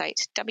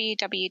website,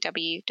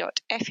 www.fas.scot,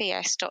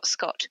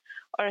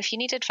 or if you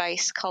need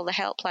advice, call the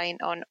helpline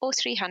on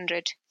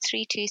 0300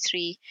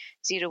 323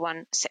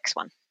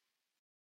 0161.